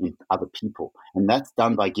fulfillment in other people. And that's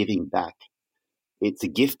done by giving back. It's a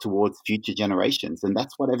gift towards future generations. And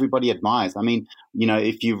that's what everybody admires. I mean,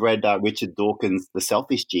 if you've read Richard Dawkins' The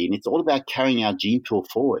Selfish Gene, it's all about carrying our gene pool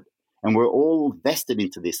forward. And we're all vested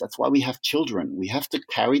into this. That's why we have children. We have to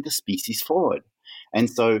carry the species forward. And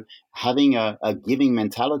so having a giving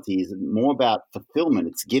mentality is more about fulfillment.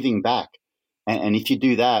 It's giving back. And if you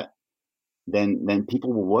do that, then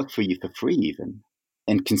people will work for you for free even.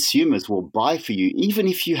 And consumers will buy for you, even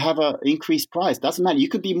if you have an increased price. Doesn't matter. You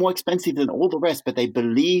could be more expensive than all the rest, but they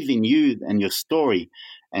believe in you and your story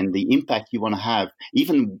and the impact you want to have,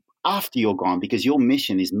 even after you're gone, because your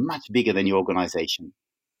mission is much bigger than your organization.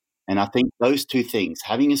 And I think those two things,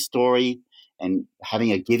 having a story and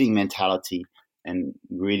having a giving mentality and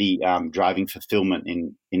really driving fulfillment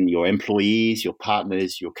in your employees, your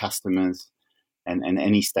partners, your customers, and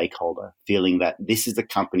any stakeholder, feeling that this is the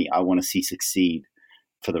company I want to see succeed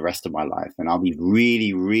for the rest of my life. And I'll be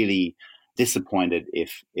really, really disappointed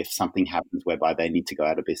if something happens whereby they need to go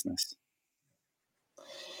out of business.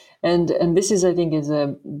 And this is, I think, is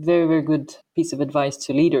a very, very good piece of advice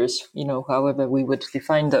to leaders, however we would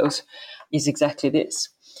define those, is exactly this.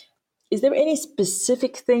 Is there any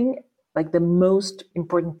specific thing, like the most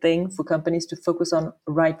important thing for companies to focus on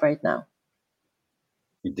right now?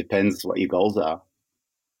 It depends what your goals are.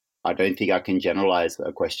 I don't think I can generalize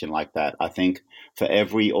a question like that. I think for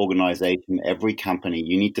every organization, every company,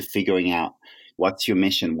 you need to figuring out what's your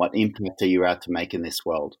mission, what impact are you out to make in this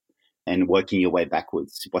world, and working your way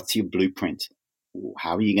backwards. What's your blueprint?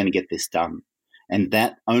 How are you going to get this done? And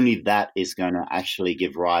that only that is going to actually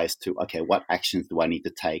give rise to, okay, what actions do I need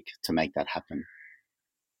to take to make that happen?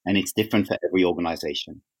 And it's different for every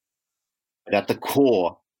organization. But at the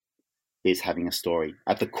core is having a story.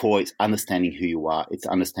 At the core, it's understanding who you are. It's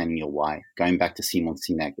understanding your why. Going back to Simon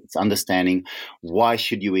Sinek, it's understanding why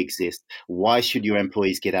should you exist? Why should your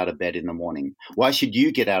employees get out of bed in the morning? Why should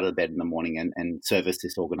you get out of bed in the morning and service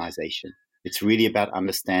this organization? It's really about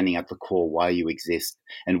understanding at the core why you exist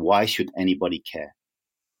and why should anybody care.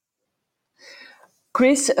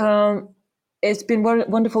 Chris, it's been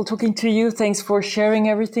wonderful talking to you. Thanks for sharing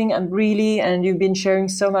everything. And you've been sharing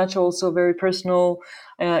so much, also very personal,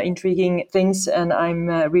 intriguing things. And I'm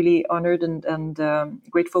really honored and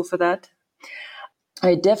grateful for that.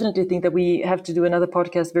 I definitely think that we have to do another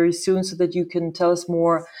podcast very soon so that you can tell us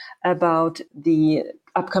more about the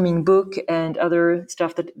upcoming book and other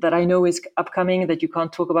stuff that I know is upcoming that you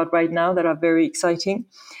can't talk about right now that are very exciting.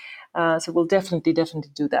 So we'll definitely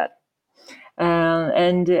do that.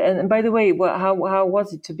 And by the way, how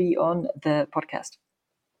was it to be on the podcast?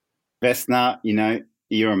 Vesna,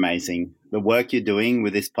 you're amazing. The work you're doing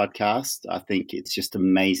with this podcast, I think it's just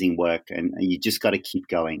amazing work, and you just got to keep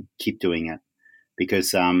going, keep doing it,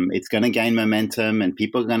 because it's going to gain momentum and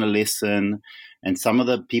people are going to listen. And some of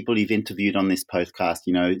the people you've interviewed on this podcast,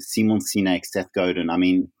 Simon Sinek, Seth Godin, I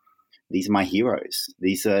mean, these are my heroes.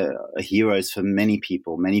 These are heroes for many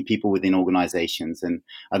people within organizations. And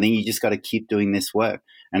I think you just got to keep doing this work.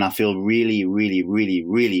 And I feel really, really, really,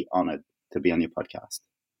 really honored to be on your podcast.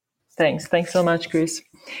 Thanks so much, Chris.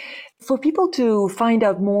 For people to find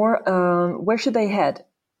out more, where should they head?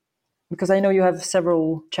 Because I know you have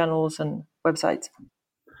several channels and websites.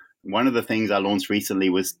 One of the things I launched recently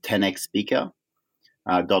was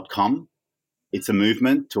 10xspeaker.com. It's a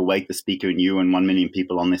movement to awake the speaker in you and 1 million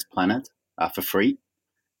people on this planet for free.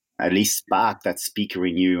 At least spark that speaker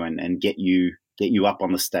in you and get you up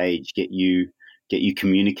on the stage, get you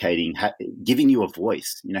communicating, giving you a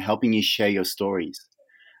voice, helping you share your stories.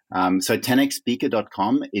 So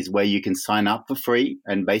 10xspeaker.com is where you can sign up for free,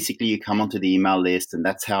 and basically you come onto the email list, and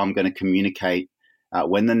that's how I'm going to communicate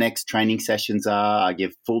when the next training sessions are. I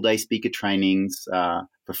give full day speaker trainings for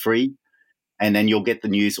free. And then you'll get the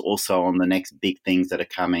news also on the next big things that are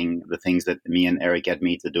coming, the things that me and Eric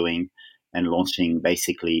Edmeades are doing and launching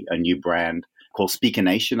basically a new brand called Speaker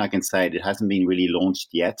Nation. I can say it hasn't been really launched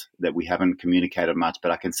yet, that we haven't communicated much,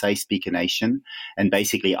 but I can say Speaker Nation. And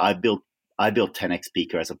basically I built 10X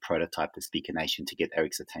Speaker as a prototype to Speaker Nation to get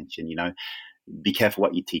Eric's attention. Be careful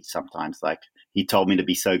what you teach sometimes. Like, he told me to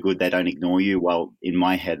be so good they don't ignore you. Well, in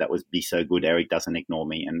my head, that was be so good Eric doesn't ignore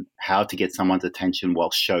me. And how to get someone's attention?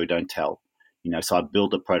 Well, show, don't tell. So I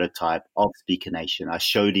built a prototype of Speaker Nation. I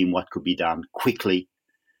showed him what could be done quickly,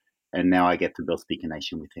 and now I get to build Speaker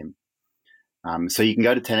Nation with him. So you can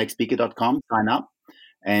go to 10xspeaker.com, sign up,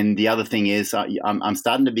 And the other thing is I'm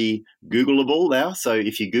starting to be Googleable now. So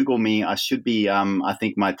if you Google me, I should be, I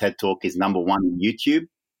think my TED Talk is number 1 in YouTube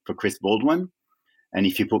for Chris Baldwin. And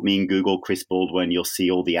if you put me in Google, Chris Baldwin, you'll see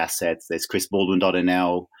all the assets. There's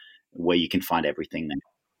chrisbaldwin.nl where you can find everything there.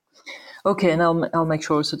 Okay, and I'll make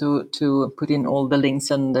sure also to put in all the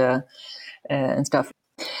links and stuff.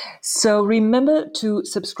 So remember to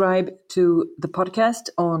subscribe to the podcast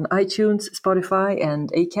on iTunes, Spotify,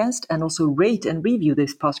 and Acast, and also rate and review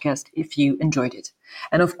this podcast if you enjoyed it.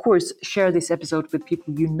 And of course, share this episode with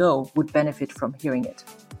people you know would benefit from hearing it.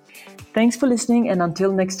 Thanks for listening, and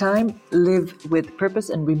until next time, live with purpose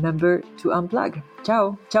and remember to unplug.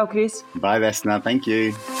 Ciao. Ciao, Chris. Bye, Vesna. Thank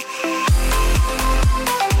you.